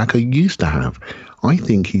range that Xhaka used to have. I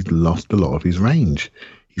think he's lost a lot of his range.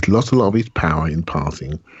 He's lost a lot of his power in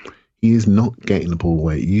passing. He is not getting the ball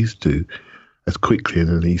where he used to as quickly,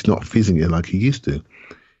 and he's not fizzing it like he used to.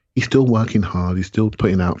 He's still working hard. He's still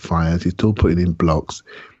putting out fires. He's still putting in blocks.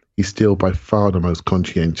 He's still by far the most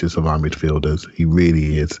conscientious of our midfielders. He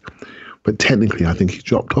really is. But technically, I think he's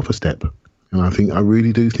dropped off a step. And I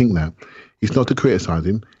really do think that. It's not to criticise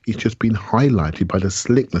him. He's just been highlighted by the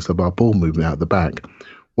slickness of our ball movement out the back.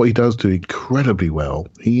 What he does do incredibly well,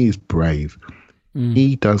 he is brave.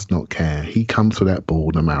 He does not care. He comes for that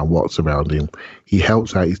ball no matter what's around him. He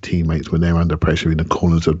helps out his teammates when they're under pressure in the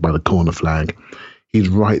corners by the corner flag. He's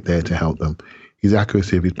right there to help them. His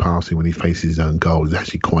accuracy of his passing when he faces his own goal is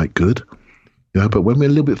actually quite good. But when we're a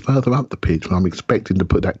little bit further up the pitch, when I'm expecting to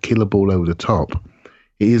put that killer ball over the top,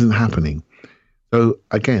 it isn't happening. So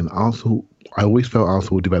again, Arsenal, I always felt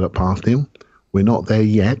Arsenal would develop past him. We're not there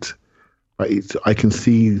yet, but I can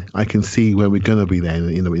see where we're going to be there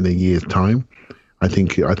in a year's time. I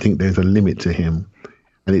think there's a limit to him,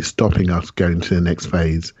 and it's stopping us going to the next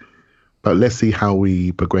phase. But let's see how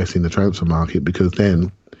we progress in the transfer market, because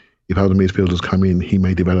then, if other midfielders come in, he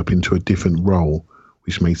may develop into a different role,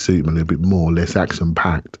 which may suit him a little bit more, less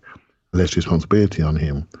action-packed, less responsibility on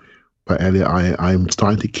him. But Elliot, I'm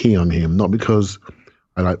starting to key on him, not because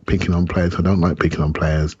I like picking on players. I don't like picking on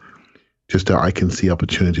players. Just that I can see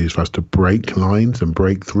opportunities for us to break lines and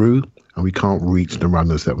break through, and we can't reach the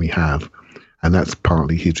runners that we have. And that's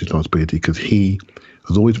partly his responsibility, because he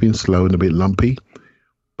has always been slow and a bit lumpy,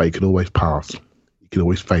 but he can always pass. He can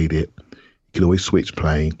always fade it. He can always switch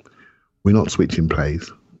play. We're not switching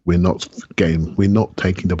plays. We're not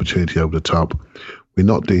taking the opportunity over the top. We're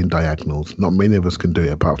not doing diagonals. Not many of us can do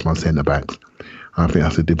it apart from our centre-backs. I think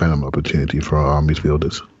that's a development opportunity for our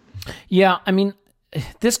midfielders. Yeah, I mean,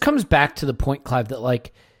 this comes back to the point, Clive,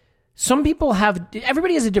 that some people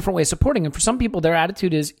everybody has a different way of supporting him. For some people, their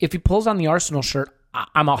attitude is, if he pulls on the Arsenal shirt,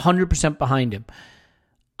 I'm 100% behind him.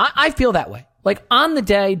 I feel that way. On the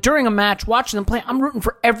day, during a match, watching them play, I'm rooting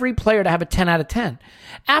for every player to have a 10 out of 10.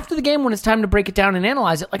 After the game, when it's time to break it down and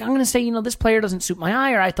analyze it, I'm going to say, this player doesn't suit my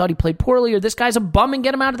eye, or I thought he played poorly, or this guy's a bum, and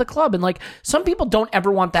get him out of the club. And some people don't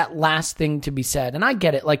ever want that last thing to be said. And I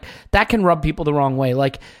get it. That can rub people the wrong way. I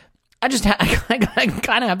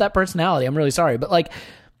kind of have that personality. I'm really sorry. But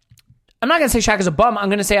I'm not going to say Xhaka's a bum. I'm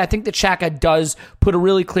going to say I think that Xhaka does put a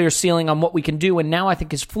really clear ceiling on what we can do. And now I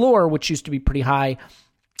think his floor, which used to be pretty high,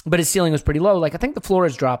 but his ceiling was pretty low. I think the floor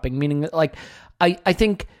is dropping, meaning that I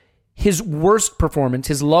think his worst performance,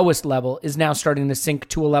 his lowest level, is now starting to sink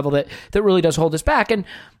to a level that really does hold us back. And,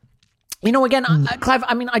 again, Clive,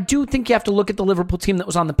 I do think you have to look at the Liverpool team that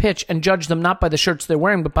was on the pitch and judge them not by the shirts they're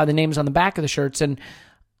wearing, but by the names on the back of the shirts. And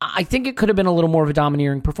I think it could have been a little more of a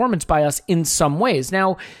domineering performance by us in some ways.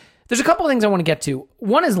 Now, there's a couple of things I want to get to.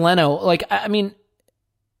 One is Leno.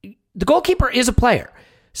 The goalkeeper is a player.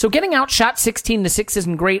 So getting outshot 16-6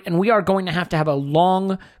 isn't great, and we are going to have a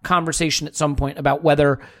long conversation at some point about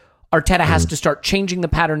whether Arteta has to start changing the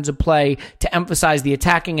patterns of play to emphasize the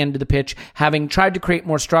attacking end of the pitch, having tried to create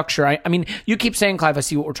more structure. You keep saying, Clive, I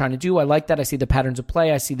see what we're trying to do. I like that. I see the patterns of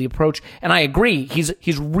play. I see the approach, and I agree.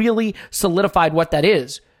 He's really solidified what that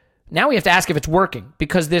is. Now we have to ask if it's working,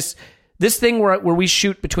 because this thing where we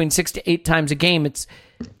shoot between 6 to 8 times a game, it's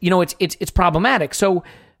problematic. So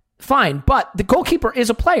fine, but the goalkeeper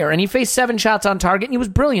is a player, and he faced 7 shots on target, and he was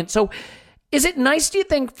brilliant. So is it nice, do you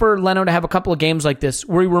think, for Leno to have a couple of games like this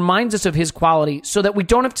where he reminds us of his quality, so that we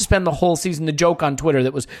don't have to spend the whole season? The joke on Twitter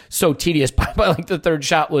that was so tedious by the third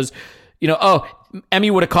shot was,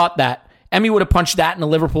 Emmy would have caught that. Emmy would have punched that into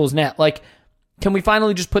Liverpool's net. Can we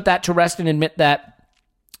finally just put that to rest and admit that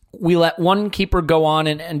we let one keeper go on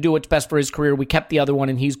and do what's best for his career? We kept the other one,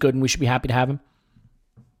 and he's good, and we should be happy to have him.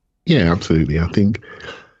 Yeah, absolutely. I think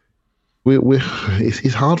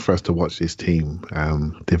it's hard for us to watch this team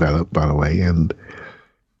develop, by the way. And,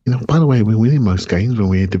 by the way, we're winning most games when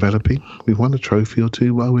we're developing. We've won a trophy or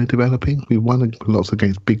two while we're developing. We've won lots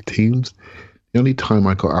against big teams. The only time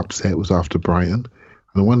I got upset was after Brighton.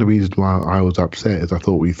 And one of the reasons why I was upset is I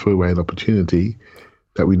thought we threw away an opportunity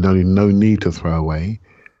that we no need to throw away.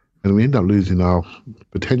 And we end up losing our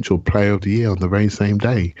potential player of the year on the very same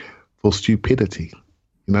day for stupidity,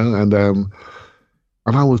 and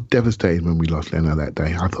I was devastated when we lost Leno that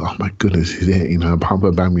day. I thought, oh my goodness, is it?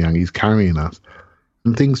 Papa Aubameyang, he's carrying us.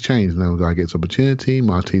 And things change. Now the guy gets opportunity,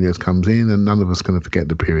 Martinez comes in, and none of us going to forget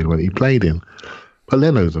the period when he played in. But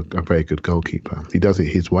Leno's a very good goalkeeper. He does it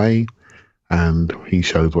his way, and he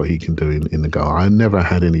shows what he can do in the goal. I never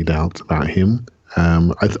had any doubts about him.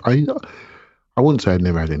 I wouldn't say I'd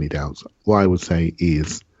never had any doubts. What I would say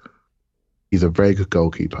is he's a very good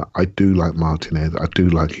goalkeeper. I do like Martinez. I do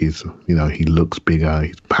like his, he looks bigger,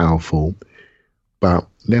 he's powerful. But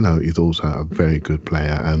Leno is also a very good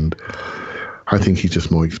player, and I think he's just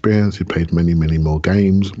more experienced. He played many, many more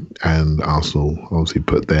games, and Arsenal obviously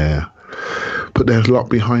put their lot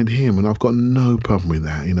behind him, and I've got no problem with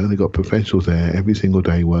that. They've got professionals there every single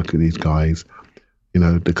day working with these guys.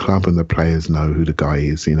 The club and the players know who the guy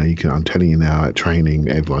is. I'm telling you now, at training,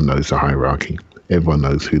 everyone knows the hierarchy. Everyone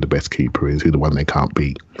knows who the best keeper is, who the one they can't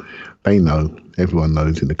beat. They know. Everyone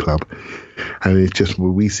knows in the club. And it's just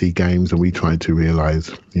when we see games and we try to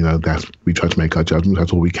realise, we try to make our judgments.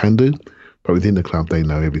 That's all we can do. But within the club, they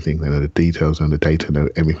know everything. They know the details and the data, know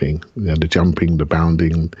everything. The jumping, the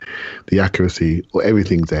bounding, the accuracy,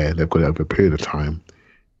 everything's there. They've got it over a period of time.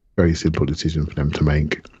 Very simple decision for them to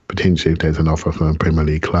make. Potentially, if there's an offer from a Premier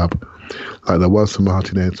League club, like there was for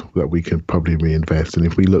Martinez, that we can probably reinvest. And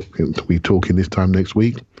if we talk in this time next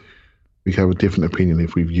week, we have a different opinion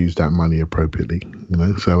if we've used that money appropriately.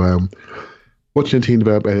 So watching the team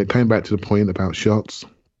develop, coming back to the point about shots,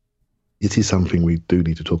 it is something we do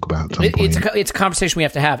need to talk about at some point. It's a conversation we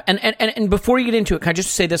have to have. And before you get into it, can I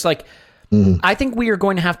just say this? I think we are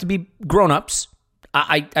going to have to be grown-ups.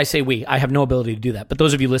 I say we. I have no ability to do that. But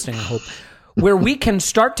those of you listening, I hope, where we can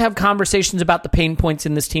start to have conversations about the pain points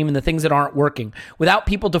in this team and the things that aren't working without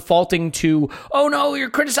people defaulting to, oh no, you're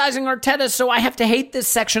criticizing Arteta, so I have to hate this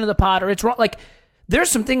section of the pod, or it's wrong. There's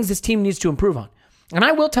some things this team needs to improve on. And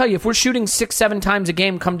I will tell you, if we're shooting 6-7 times a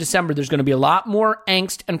game come December, there's going to be a lot more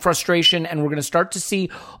angst and frustration, and we're going to start to see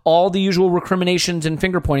all the usual recriminations and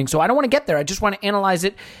finger pointing. So I don't want to get there. I just want to analyze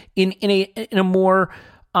it in a more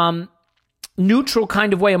neutral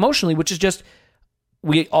kind of way emotionally, which is just,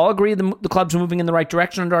 we all agree the club's moving in the right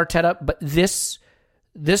direction under Arteta, but this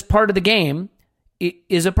part of the game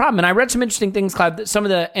is a problem. And I read some interesting things, Clive, that some of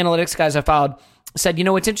the analytics guys I followed said,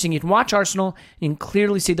 it's interesting. You can watch Arsenal and you can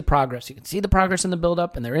clearly see the progress. You can see the progress in the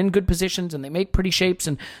build-up, and they're in good positions, and they make pretty shapes,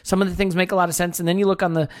 and some of the things make a lot of sense. And then you look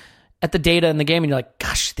at the data in the game, and you're like,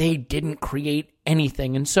 gosh, they didn't create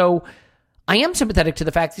anything. And so I am sympathetic to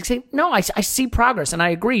the fact that you say, no, I see progress, and I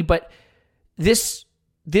agree, but this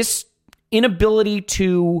inability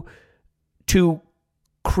to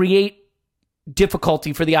create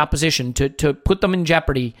difficulty for the opposition, to put them in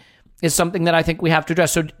jeopardy, is something that I think we have to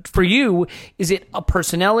address. So for you, is it a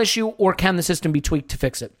personnel issue, or can the system be tweaked to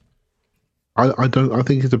fix it? I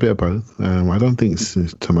think it's a bit of both. I don't think it's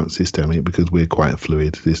so much systemic, because we're quite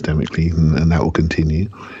fluid systemically, and that will continue.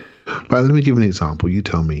 But let me give an example. You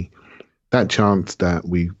tell me that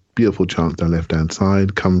beautiful chance down left-hand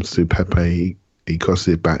side comes to Pepe. He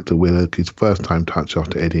crosses it back to Willock. His first time touch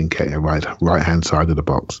after Eddie Nketiah, right-hand side of the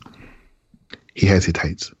box. He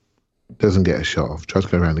hesitates, doesn't get a shot off, tries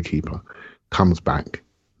to go around the keeper, comes back,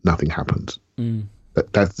 nothing happens.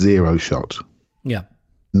 That's zero shot. Yeah.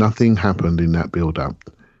 Nothing happened in that build-up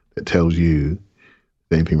that tells you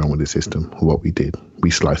there's anything wrong with the system or what we did. We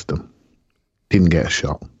sliced them. Didn't get a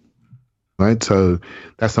shot. Right? So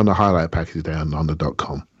that's on the highlight package there on the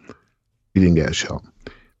 .com. We didn't get a shot.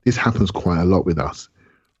 This happens quite a lot with us.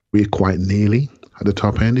 We're quite nearly at the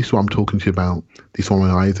top end. This is what I'm talking to you about. This is why my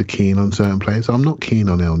eyes are keen on certain players. I'm not keen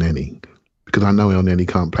on El Neni, because I know El Neni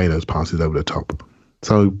can't play those passes over the top.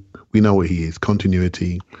 So we know what he is.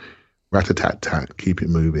 Continuity, rat-a-tat-tat, keep it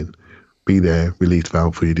moving. Be there, release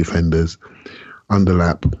valve for your defenders.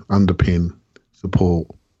 Underlap, underpin, support,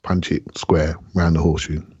 punch it square round the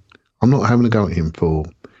horseshoe. I'm not having a go at him for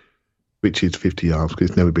Richard's 50 yards, because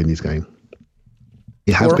it's never been his game.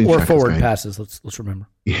 It has been Xhaka's forward game. passes. Let's remember.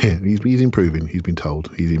 Yeah, he's improving. He's been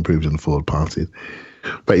told he's improved on the forward passes,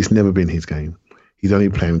 but it's never been his game. He's only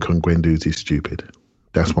playing because Guendouzi's stupid.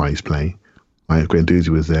 That's why he's playing. If Guendouzi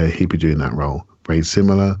was there, he'd be doing that role. Very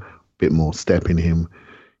similar, bit more step in him,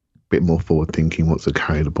 bit more forward thinking. Wants to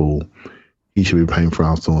carry the ball. He should be playing for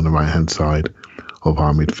Arsenal on the right hand side of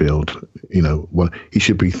our midfield. He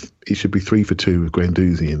should be 3 for 2 with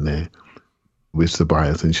Guendouzi in there, with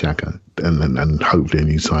Ceballos and Xhaka, and hopefully a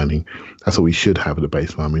new signing. That's what we should have at the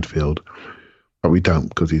base of our midfield. but we don't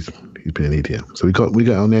because he's been an idiot. So we got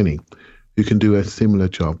Elneny, who can do a similar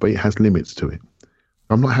job, but it has limits to it.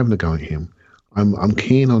 I'm not having a go at him. I'm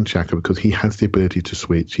keen on Xhaka because he has the ability to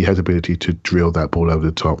switch. He has the ability to drill that ball over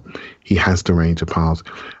the top. He has the range of pass,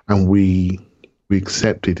 and we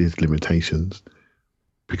accepted his limitations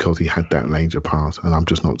because he had that range of pass, and I'm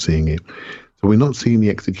just not seeing it. So we're not seeing the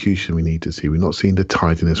execution we need to see. We're not seeing the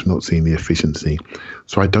tidiness. We're not seeing the efficiency.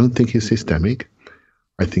 So I don't think it's systemic.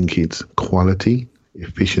 I think it's quality,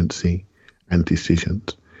 efficiency, and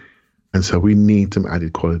decisions. And so we need some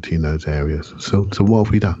added quality in those areas. So what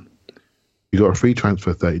have we done? We got a free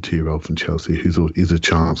transfer 32-year-old from Chelsea who's a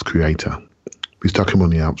chance creator. We stuck him on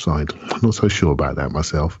the outside. I'm not so sure about that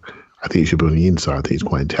myself. I think he should be on the inside. I think he's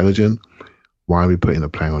quite intelligent. Why are we putting a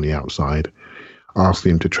player on the outside?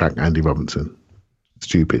 Asking him to track Andy Robertson.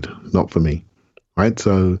 Stupid. Not for me. Right?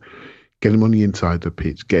 So get him on the inside of the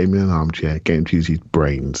pitch. Get him in an armchair. Get him to use his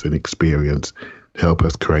brains and experience to help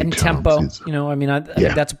us create and chances. Tempo. I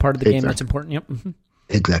think that's a part of the game that's important. Yep. Mm-hmm.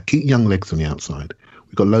 Exactly. Keep young legs on the outside.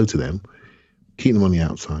 We've got loads of them. Keep them on the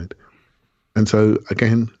outside. And so,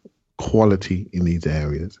 again, quality in these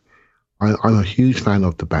areas. I'm a huge fan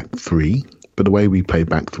of the back three, but the way we play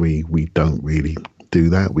back three, we don't really do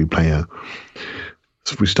that. We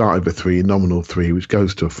start with a 3, nominal 3, which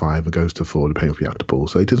goes to a 5 and goes to 4, depending if we have the ball.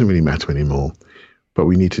 So it doesn't really matter anymore. But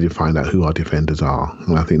we need to find out who our defenders are.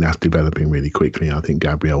 And I think that's developing really quickly. I think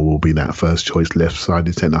Gabriel will be that first choice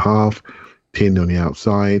left-sided centre-half, Tierney on the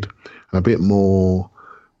outside, and a bit more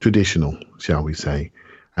traditional, shall we say,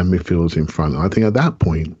 and midfielders in front. I think at that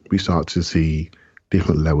point, we start to see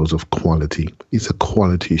different levels of quality. It's a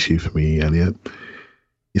quality issue for me, Elliot.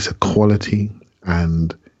 It's a quality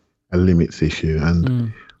and a limits issue.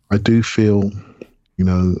 And I do feel,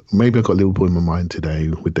 maybe I've got Liverpool in my mind today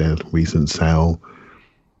with their recent sale.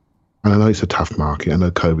 And I know it's a tough market. I know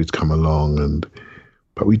COVID's come along,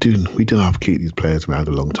 but we do have to keep these players around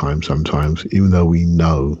a long time sometimes, even though we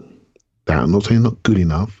know that. I'm not saying not good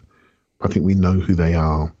enough, but I think we know who they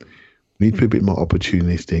are. We need to be a bit more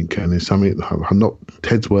opportunistic. And there's something,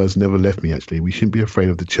 Ted's words never left me, actually. We shouldn't be afraid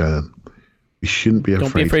of the churn. We shouldn't be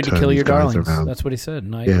afraid to kill your darlings. Around. That's what he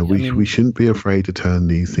said. We shouldn't be afraid to turn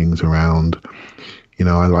these things around.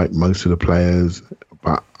 I like most of the players,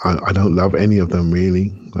 but I don't love any of them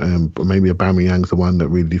really. But maybe Aubameyang's the one that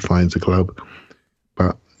really defines the club.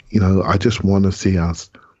 But, I just want to see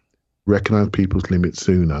us recognise people's limits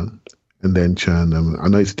sooner and then churn them. I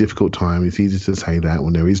know it's a difficult time. It's easy to say that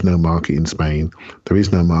when there is no market in Spain, there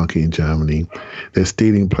is no market in Germany. They're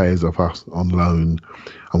stealing players off us on loan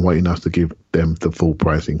and wanting us to give them the full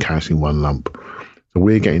price in cash in one lump. So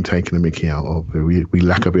we're getting taken a mickey out of. We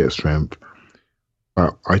lack a bit of strength.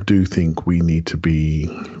 But I do think we need to be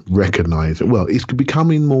recognising. Well, it's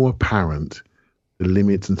becoming more apparent, the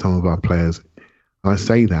limits in some of our players. I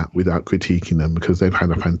say that without critiquing them because they've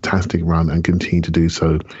had a fantastic run and continue to do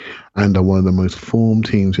so, and are one of the most formed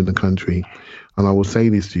teams in the country. And I will say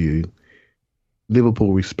this to you,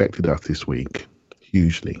 Liverpool respected us this week,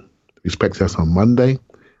 hugely. Respected us on Monday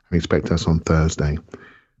and respected us on Thursday.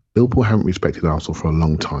 Liverpool haven't respected Arsenal for a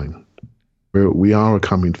long time. We are a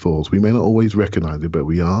coming force. We may not always recognise it, but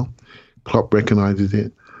we are. Klopp recognises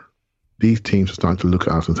it. These teams are starting to look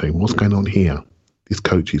at us and say, what's going on here? This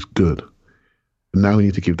coach is good. And now we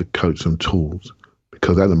need to give the coach some tools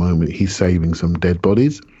because at the moment he's saving some dead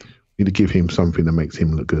bodies. We need to give him something that makes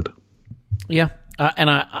him look good. Yeah. And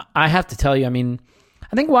I have to tell you,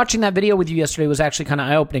 I think watching that video with you yesterday was actually kind of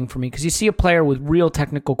eye-opening for me because you see a player with real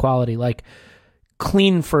technical quality, like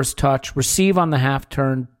clean first touch, receive on the half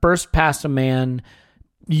turn, burst past a man,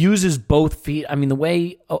 uses both feet. The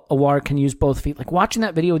way Aouar can use both feet, like watching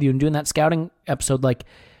that video with you and doing that scouting episode, like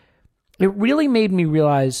it really made me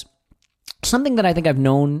realize something that I think I've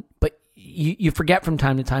known, but you forget from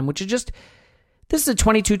time to time, which is just, this is a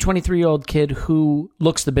 22, 23-year-old kid who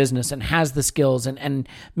looks the business and has the skills, and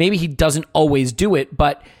maybe he doesn't always do it,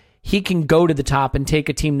 but he can go to the top and take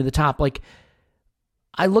a team to the top. Like,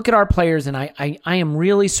 I look at our players, and I am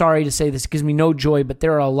really sorry to say this, it gives me no joy, but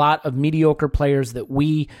there are a lot of mediocre players that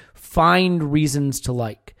we find reasons to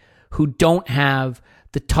like, who don't have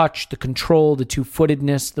the touch, the control, the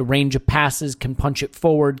two-footedness, the range of passes, can punch it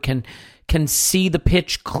forward, can see the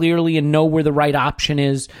pitch clearly and know where the right option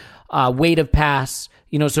is, weight of pass,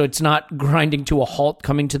 so it's not grinding to a halt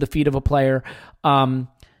coming to the feet of a player.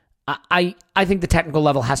 I think the technical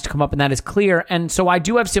level has to come up, and that is clear. And so I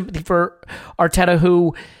do have sympathy for Arteta,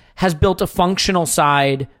 who has built a functional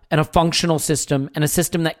side and a functional system and a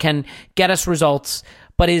system that can get us results,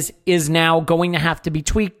 but is now going to have to be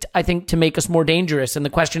tweaked, I think, to make us more dangerous. And the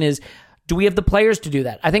question is, do we have the players to do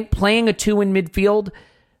that? I think playing a 2 in midfield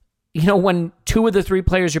when two of the three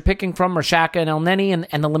players you're picking from are Xhaka and Elneny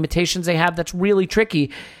and the limitations they have, that's really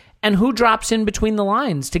tricky. And who drops in between the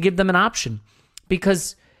lines to give them an option?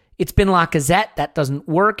 Because it's been Lacazette. That doesn't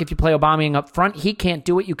work. If you play Aubameyang up front, he can't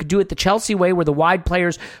do it. You could do it the Chelsea way where the wide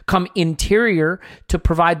players come interior to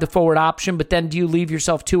provide the forward option, but then do you leave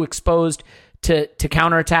yourself too exposed to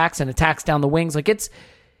counterattacks and attacks down the wings? Like it's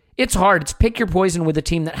hard. It's pick your poison with a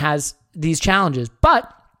team that has these challenges.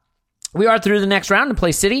 But we are through the next round and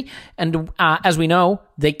play City, and as we know,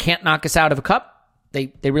 they can't knock us out of a cup.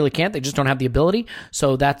 They really can't. They just don't have the ability.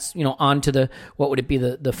 So that's on to the, what would it be,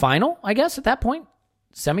 the final, I guess, at that point?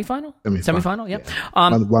 Semi-final? Semi-final, yeah.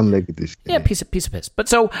 One-legged this game. Yeah, piece of piss. But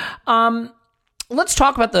so let's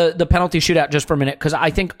talk about the penalty shootout just for a minute, because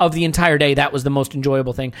I think of the entire day, that was the most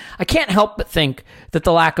enjoyable thing. I can't help but think that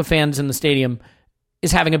the lack of fans in the stadium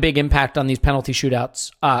is having a big impact on these penalty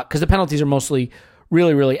shootouts, because the penalties are mostly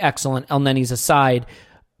really, really excellent, Elneny's aside.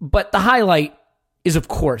 But the highlight is, of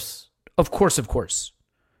course,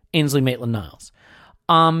 Ainsley Maitland-Niles.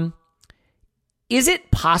 Is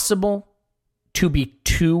it possible to be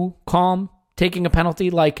too calm taking a penalty?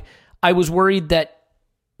 Like, I was worried that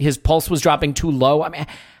his pulse was dropping too low. I mean,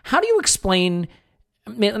 how do you explain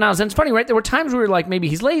Maitland-Niles? And it's funny, right? There were times where we were like, maybe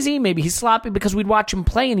he's lazy, maybe he's sloppy, because we'd watch him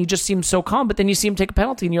play and he just seems so calm, but then you see him take a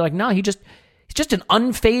penalty and you're like, no, he's just an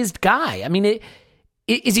unfazed guy. I mean,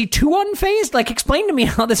 is he too unfazed? Like, explain to me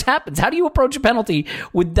how this happens. How do you approach a penalty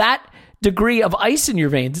with that degree of ice in your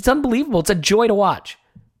veins? It's unbelievable. It's a joy to watch.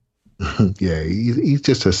 Yeah, he's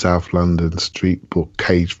just a South London street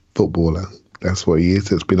cage footballer. That's what he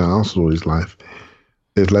is. It's been at Arsenal his life.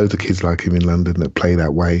 There's loads of kids like him in London that play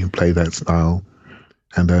that way, play that style,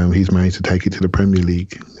 and he's managed to take it to the Premier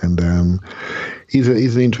League. And he's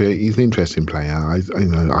an interesting player.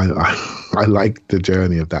 I like the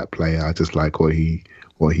journey of that player. I just like what he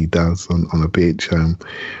does on a pitch.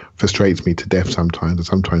 Frustrates me to death sometimes. I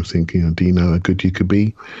sometimes think, do you know how good you could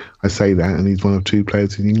be? I say that, and he's one of two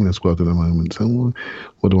players in the England squad at the moment. So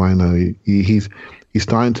what do I know? He's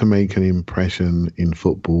starting to make an impression in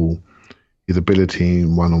football. His ability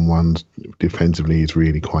in one-on-ones defensively is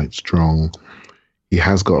really quite strong. He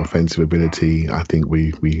has got offensive ability. I think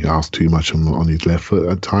we ask too much on his left foot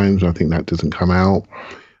at times. I think that doesn't come out.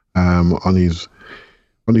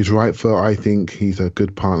 On his right foot, I think he's a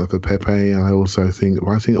good partner for Pepe. I think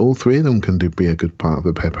all three of them can be a good partner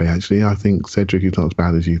for Pepe, actually. I think Cedric is not as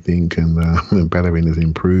bad as you think, and Bellerin has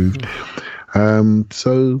improved.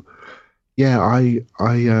 So, yeah, I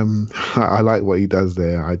like what he does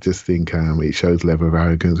there. I just think it shows level of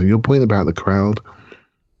arrogance. And your point about the crowd,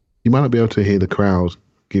 you might not be able to hear the crowd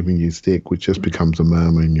giving you stick, which just becomes a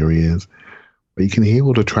murmur in your ears. But you can hear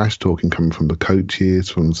all the trash talking coming from the coaches,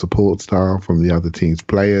 from the support staff, from the other team's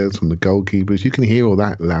players, from the goalkeepers. You can hear all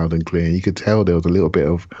that loud and clear. And you could tell there was a little bit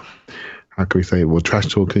of, how can we say, trash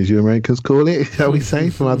talking as you Americans call it, shall we say,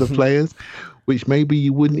 from other players, which maybe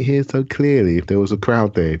you wouldn't hear so clearly if there was a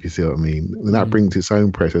crowd there, if you see what I mean. And that brings its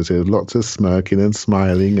own pressure. So there's lots of smirking and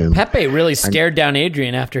smiling. And Pepe really stared down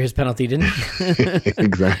Adrian after his penalty, didn't he?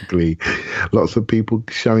 Exactly. Lots of people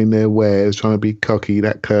showing their wares, trying to be cocky.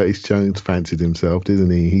 That Curtis Jones fancied himself,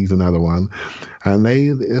 didn't he? He's another one. And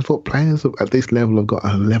that's what players at this level have got,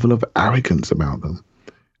 a level of arrogance about them.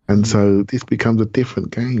 And so this becomes a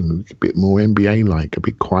different game, a bit more NBA-like, a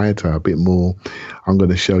bit quieter, a bit more, I'm going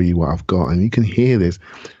to show you what I've got. And you can hear this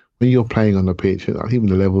when you're playing on the pitch, even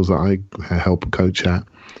the levels that I help coach at,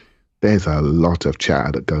 there's a lot of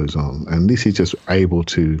chatter that goes on. And this is just able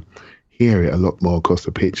to hear it a lot more across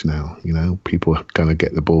the pitch now. People are going to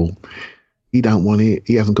get the ball. He don't want it.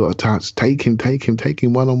 He hasn't got a touch. Take him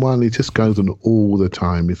one-on-one. It just goes on all the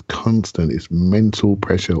time. It's constant. It's mental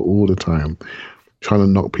pressure all the time, trying to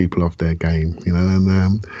knock people off their game,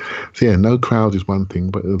 and so yeah, no crowd is one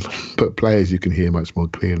thing, but players you can hear much more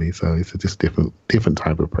clearly. So it's just different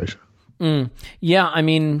type of pressure. Yeah, I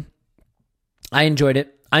mean, I enjoyed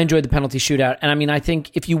it. I enjoyed the penalty shootout, and I mean, I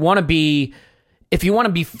think if you want to be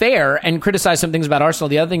fair and criticize some things about Arsenal,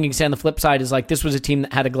 the other thing you can say on the flip side is like this was a team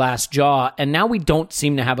that had a glass jaw, and now we don't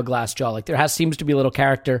seem to have a glass jaw. Like there seems to be a little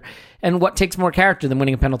character, and what takes more character than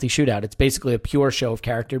winning a penalty shootout? It's basically a pure show of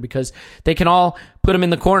character because they can all put them in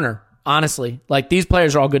the corner. Honestly, like these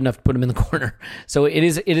players are all good enough to put them in the corner. So it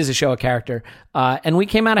is a show of character, and we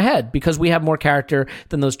came out ahead because we have more character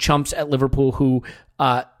than those chumps at Liverpool who,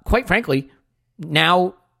 quite frankly,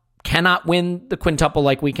 now cannot win the quintuple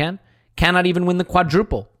like we can. Cannot even win the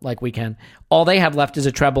quadruple like we can. All they have left is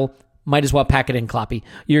a treble. Might as well pack it in, Kloppy.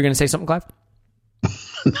 You're going to say something, Clive?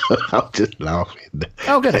 I'm just laughing at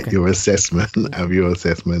okay. your assessment.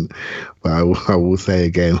 But I will say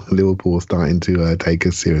again, Liverpool are starting to take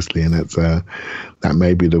us seriously, and that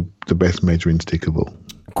may be the best measuring stick of all.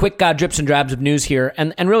 Quick drips and drabs of news here,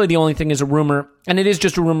 and really the only thing is a rumor, and it is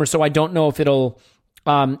just a rumor, so I don't know if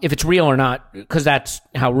if it's real or not, because that's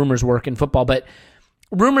how rumors work in football. But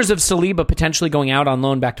rumors of Saliba potentially going out on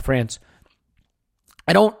loan back to France.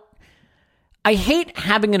 I hate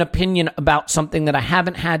having an opinion about something that I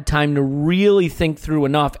haven't had time to really think through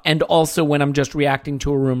enough, and also when I'm just reacting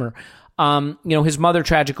to a rumor. His mother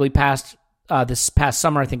tragically passed this past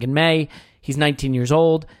summer, I think in May. He's 19 years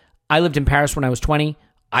old. I lived in Paris when I was 20.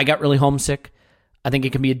 I got really homesick. I think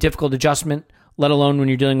it can be a difficult adjustment, let alone when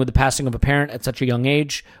you're dealing with the passing of a parent at such a young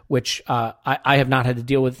age, which I have not had to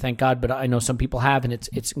deal with, thank God, but I know some people have, and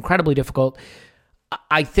it's incredibly difficult.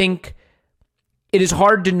 I think it is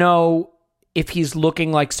hard to know if he's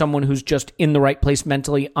looking like someone who's just in the right place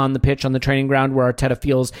mentally on the pitch, on the training ground, where Arteta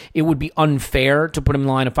feels it would be unfair to put him in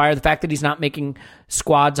the line of fire. The fact that he's not making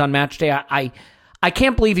squads on match day, I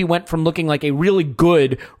can't believe he went from looking like a really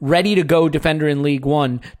good, ready-to-go defender in League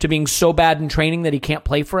One to being so bad in training that he can't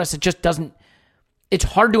play for us. It just doesn't... It's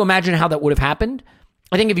hard to imagine how that would have happened.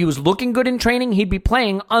 I think if he was looking good in training, he'd be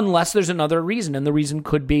playing unless there's another reason, and the reason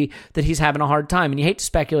could be that he's having a hard time. And you hate to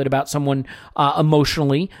speculate about someone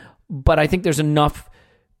emotionally, but I think there's enough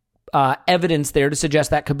evidence there to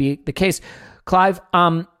suggest that could be the case. Clive,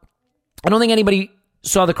 I don't think anybody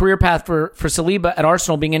saw the career path for Saliba at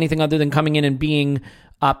Arsenal being anything other than coming in and being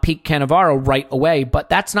peak Cannavaro right away, but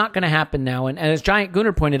that's not going to happen now. And as Giant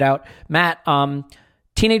Gunner pointed out, Matt,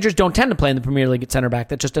 teenagers don't tend to play in the Premier League at center back.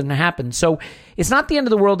 That just doesn't happen. So it's not the end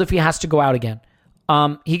of the world if he has to go out again.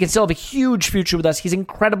 He can still have a huge future with us. He's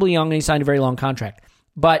incredibly young and he signed a very long contract.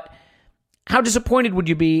 But how disappointed would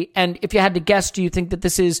you be? And if you had to guess, do you think that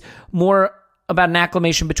this is more about an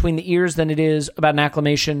acclamation between the ears than it is about an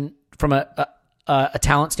acclamation from a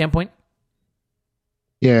talent standpoint?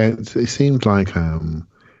 Yeah, it seems like a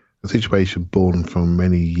situation born from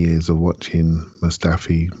many years of watching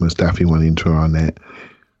Mustafi went into our net.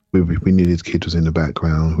 We knew this kid was in the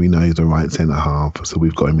background. We know he's the right centre half, so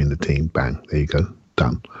we've got him in the team. Bang, there you go,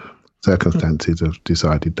 done. Circumstances have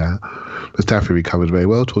decided that. Mustafi recovered very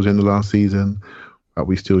well towards the end of last season, but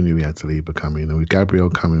we still knew we had Saliba coming. And with Gabriel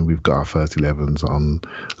coming, we've got our first 11s on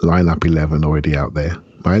lineup 11 already out there,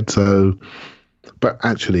 right? So, but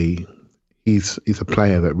actually, he's a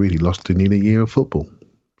player that really lost nearly a year of football.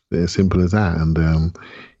 It's as simple as that. And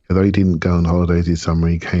although he didn't go on holidays this summer,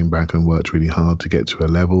 he came back and worked really hard to get to a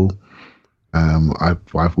level.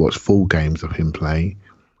 I've watched full games of him play,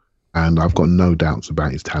 and I've got no doubts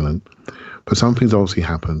about his talent. But something's obviously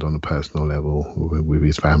happened on a personal level with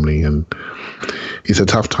his family, and it's a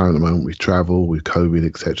tough time at the moment with travel, with COVID,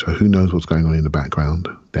 etc. Who knows what's going on in the background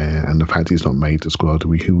there? And the fact he's not made the squad,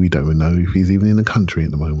 we don't even know if he's even in the country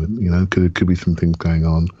at the moment. You know, could be some things going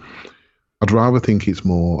on. I'd rather think it's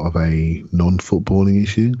more of a non-footballing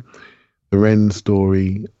issue. The Rennes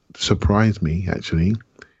story surprised me, actually.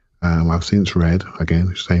 I've since read,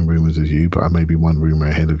 again, same rumours as you, but I may be one rumour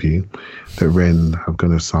ahead of you, that Rennes are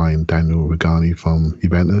going to sign Daniel Regani from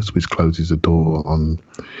Juventus, which closes the door on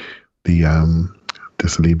the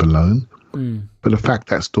Saliba loan. But the fact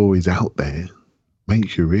that story's out there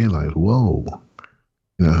makes you realise, whoa,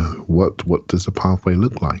 you know, what does the pathway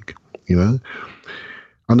look like? You know,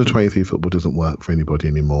 under 23 football doesn't work for anybody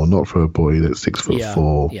anymore. Not for a boy that's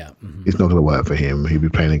 6'4". Yeah. Mm-hmm. It's not going to work for him. He'll be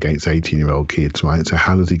playing against 18-year-old kids, right? So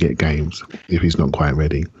how does he get games if he's not quite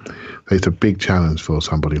ready? So it's a big challenge for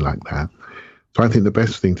somebody like that. So I think the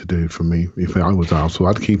best thing to do for me, if I was Arsenal,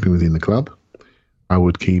 I'd keep him within the club. I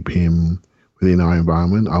would keep him within our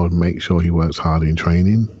environment. I would make sure he works hard in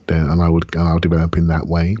training, and I'll develop in that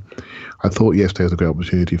way. I thought yesterday was a great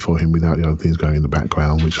opportunity for him without the other things going in the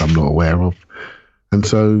background, which I'm not aware of. And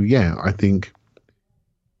so, yeah, I think,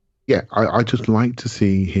 I just like to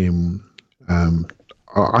see him.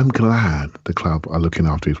 I'm glad the club are looking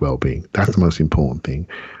after his well-being. That's the most important thing.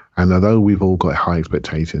 And although we've all got high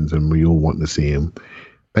expectations and we all want to see him,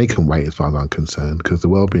 they can wait as far as I'm concerned, because the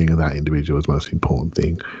well-being of that individual is the most important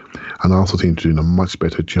thing. And I also think they're doing a much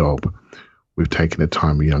better job with taking the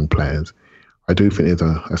time with young players. I do think there's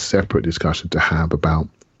a separate discussion to have about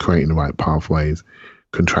creating the right pathways,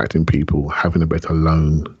 contracting people, having a better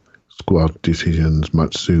loan squad decisions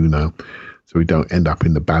much sooner, so we don't end up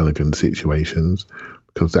in the Balogun situations,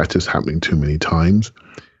 because that's just happening too many times.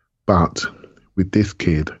 But with this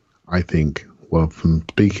kid, I think, well, from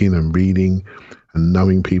speaking and reading and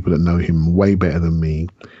knowing people that know him way better than me,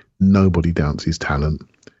 nobody doubts his talent.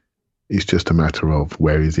 It's just a matter of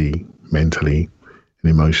where is he mentally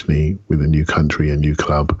and emotionally with a new country, a new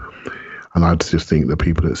club. And I just think the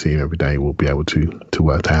people that see him every day will be able to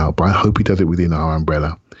work that out. But I hope he does it within our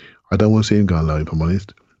umbrella. I don't want to see him go alone, if I'm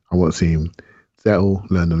honest. I want to see him settle,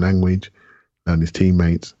 learn the language, learn his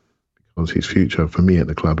teammates, because his future for me at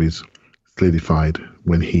the club is solidified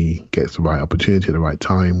when he gets the right opportunity at the right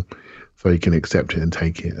time, so he can accept it and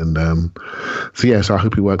take it. And so I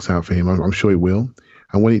hope it works out for him. I'm sure it will.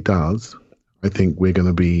 And when it does, I think we're going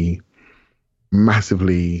to be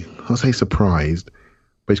massively, I'll say surprised,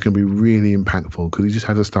 but it's going to be really impactful because he just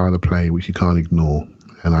has a style of play which you can't ignore.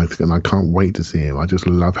 And I can't wait to see him. I just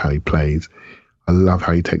love how he plays. I love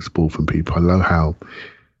how he takes the ball from people. I love how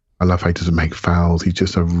he doesn't make fouls. He's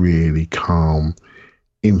just a really calm,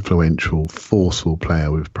 influential, forceful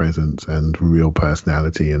player with presence and real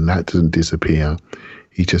personality, and that doesn't disappear.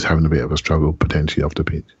 He's just having a bit of a struggle potentially off the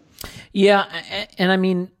pitch. Yeah, and I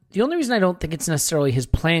mean, the only reason I don't think it's necessarily his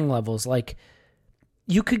playing levels, like,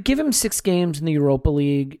 you could give him 6 games in the Europa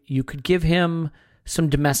League, you could give him some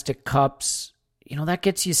domestic cups, that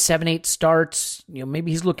gets you 7-8 starts,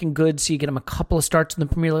 maybe he's looking good, so you get him a couple of starts in the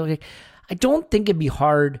Premier League. I don't think it'd be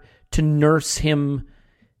hard to nurse him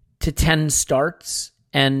to 10 starts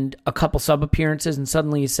and a couple sub appearances, and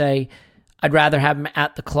suddenly you say, I'd rather have him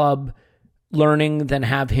at the club learning than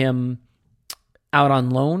have him out on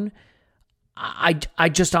loan. I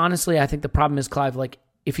just honestly, I think the problem is, Clive, like,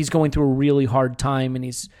 if he's going through a really hard time and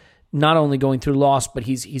he's not only going through loss, but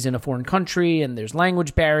he's in a foreign country and there's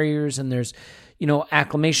language barriers and there's,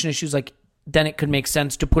 acclimation issues, like, then it could make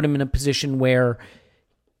sense to put him in a position where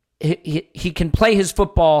he can play his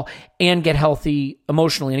football and get healthy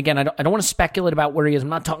emotionally. And again, I don't want to speculate about where he is. I'm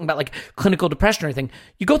not talking about like clinical depression or anything.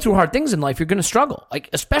 You go through hard things in life, you're going to struggle, like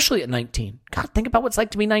especially at 19. God, think about what it's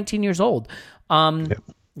like to be 19 years old. I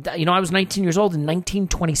was 19 years old in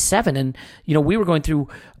 1927, and we were going through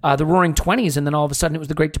the Roaring 20s, and then all of a sudden it was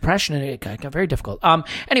the Great Depression, and it got very difficult.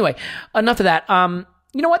 Anyway, enough of that.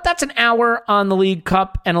 You know what? That's an hour on the League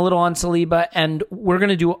Cup and a little on Saliba, and we're going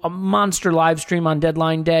to do a monster live stream on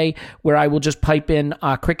deadline day where I will just pipe in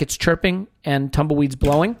crickets chirping and tumbleweeds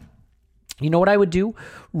blowing. You know what I would do?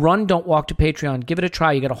 Run, don't walk to Patreon. Give it a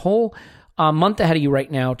try. You got a whole month ahead of you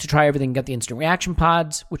right now to try everything. You got the instant reaction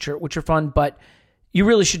pods, which are fun, but you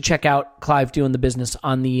really should check out Clive doing the business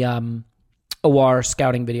on the Awar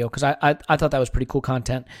scouting video, because I thought that was pretty cool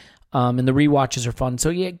content. And the rewatches are fun. So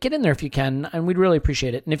yeah, get in there if you can, and we'd really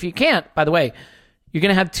appreciate it. And if you can't, by the way, you're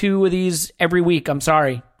going to have 2 of these every week. I'm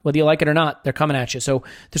sorry. Whether you like it or not, they're coming at you. So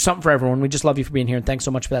there's something for everyone. We just love you for being here, and thanks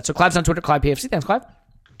so much for that. So Clive's on Twitter, ClivePFC. Thanks, Clive.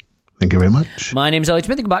 Thank you very much. My name's Elliot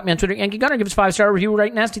Smith. You can block me on Twitter, Yankee Gunner. Give us a 5-star review.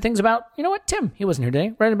 Write nasty things about, Tim. He wasn't here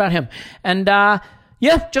today. Write about him. And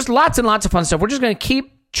just lots and lots of fun stuff. We're just going to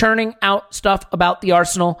keep churning out stuff about the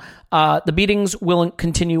Arsenal. The beatings will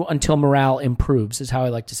continue until morale improves, is how I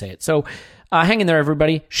like to say it. So hang in there,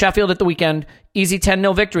 everybody. Sheffield at the weekend. Easy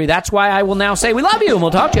 10-0 victory. That's why I will now say we love you, and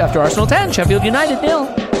we'll talk to you after Arsenal 10, Sheffield United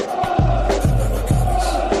 0.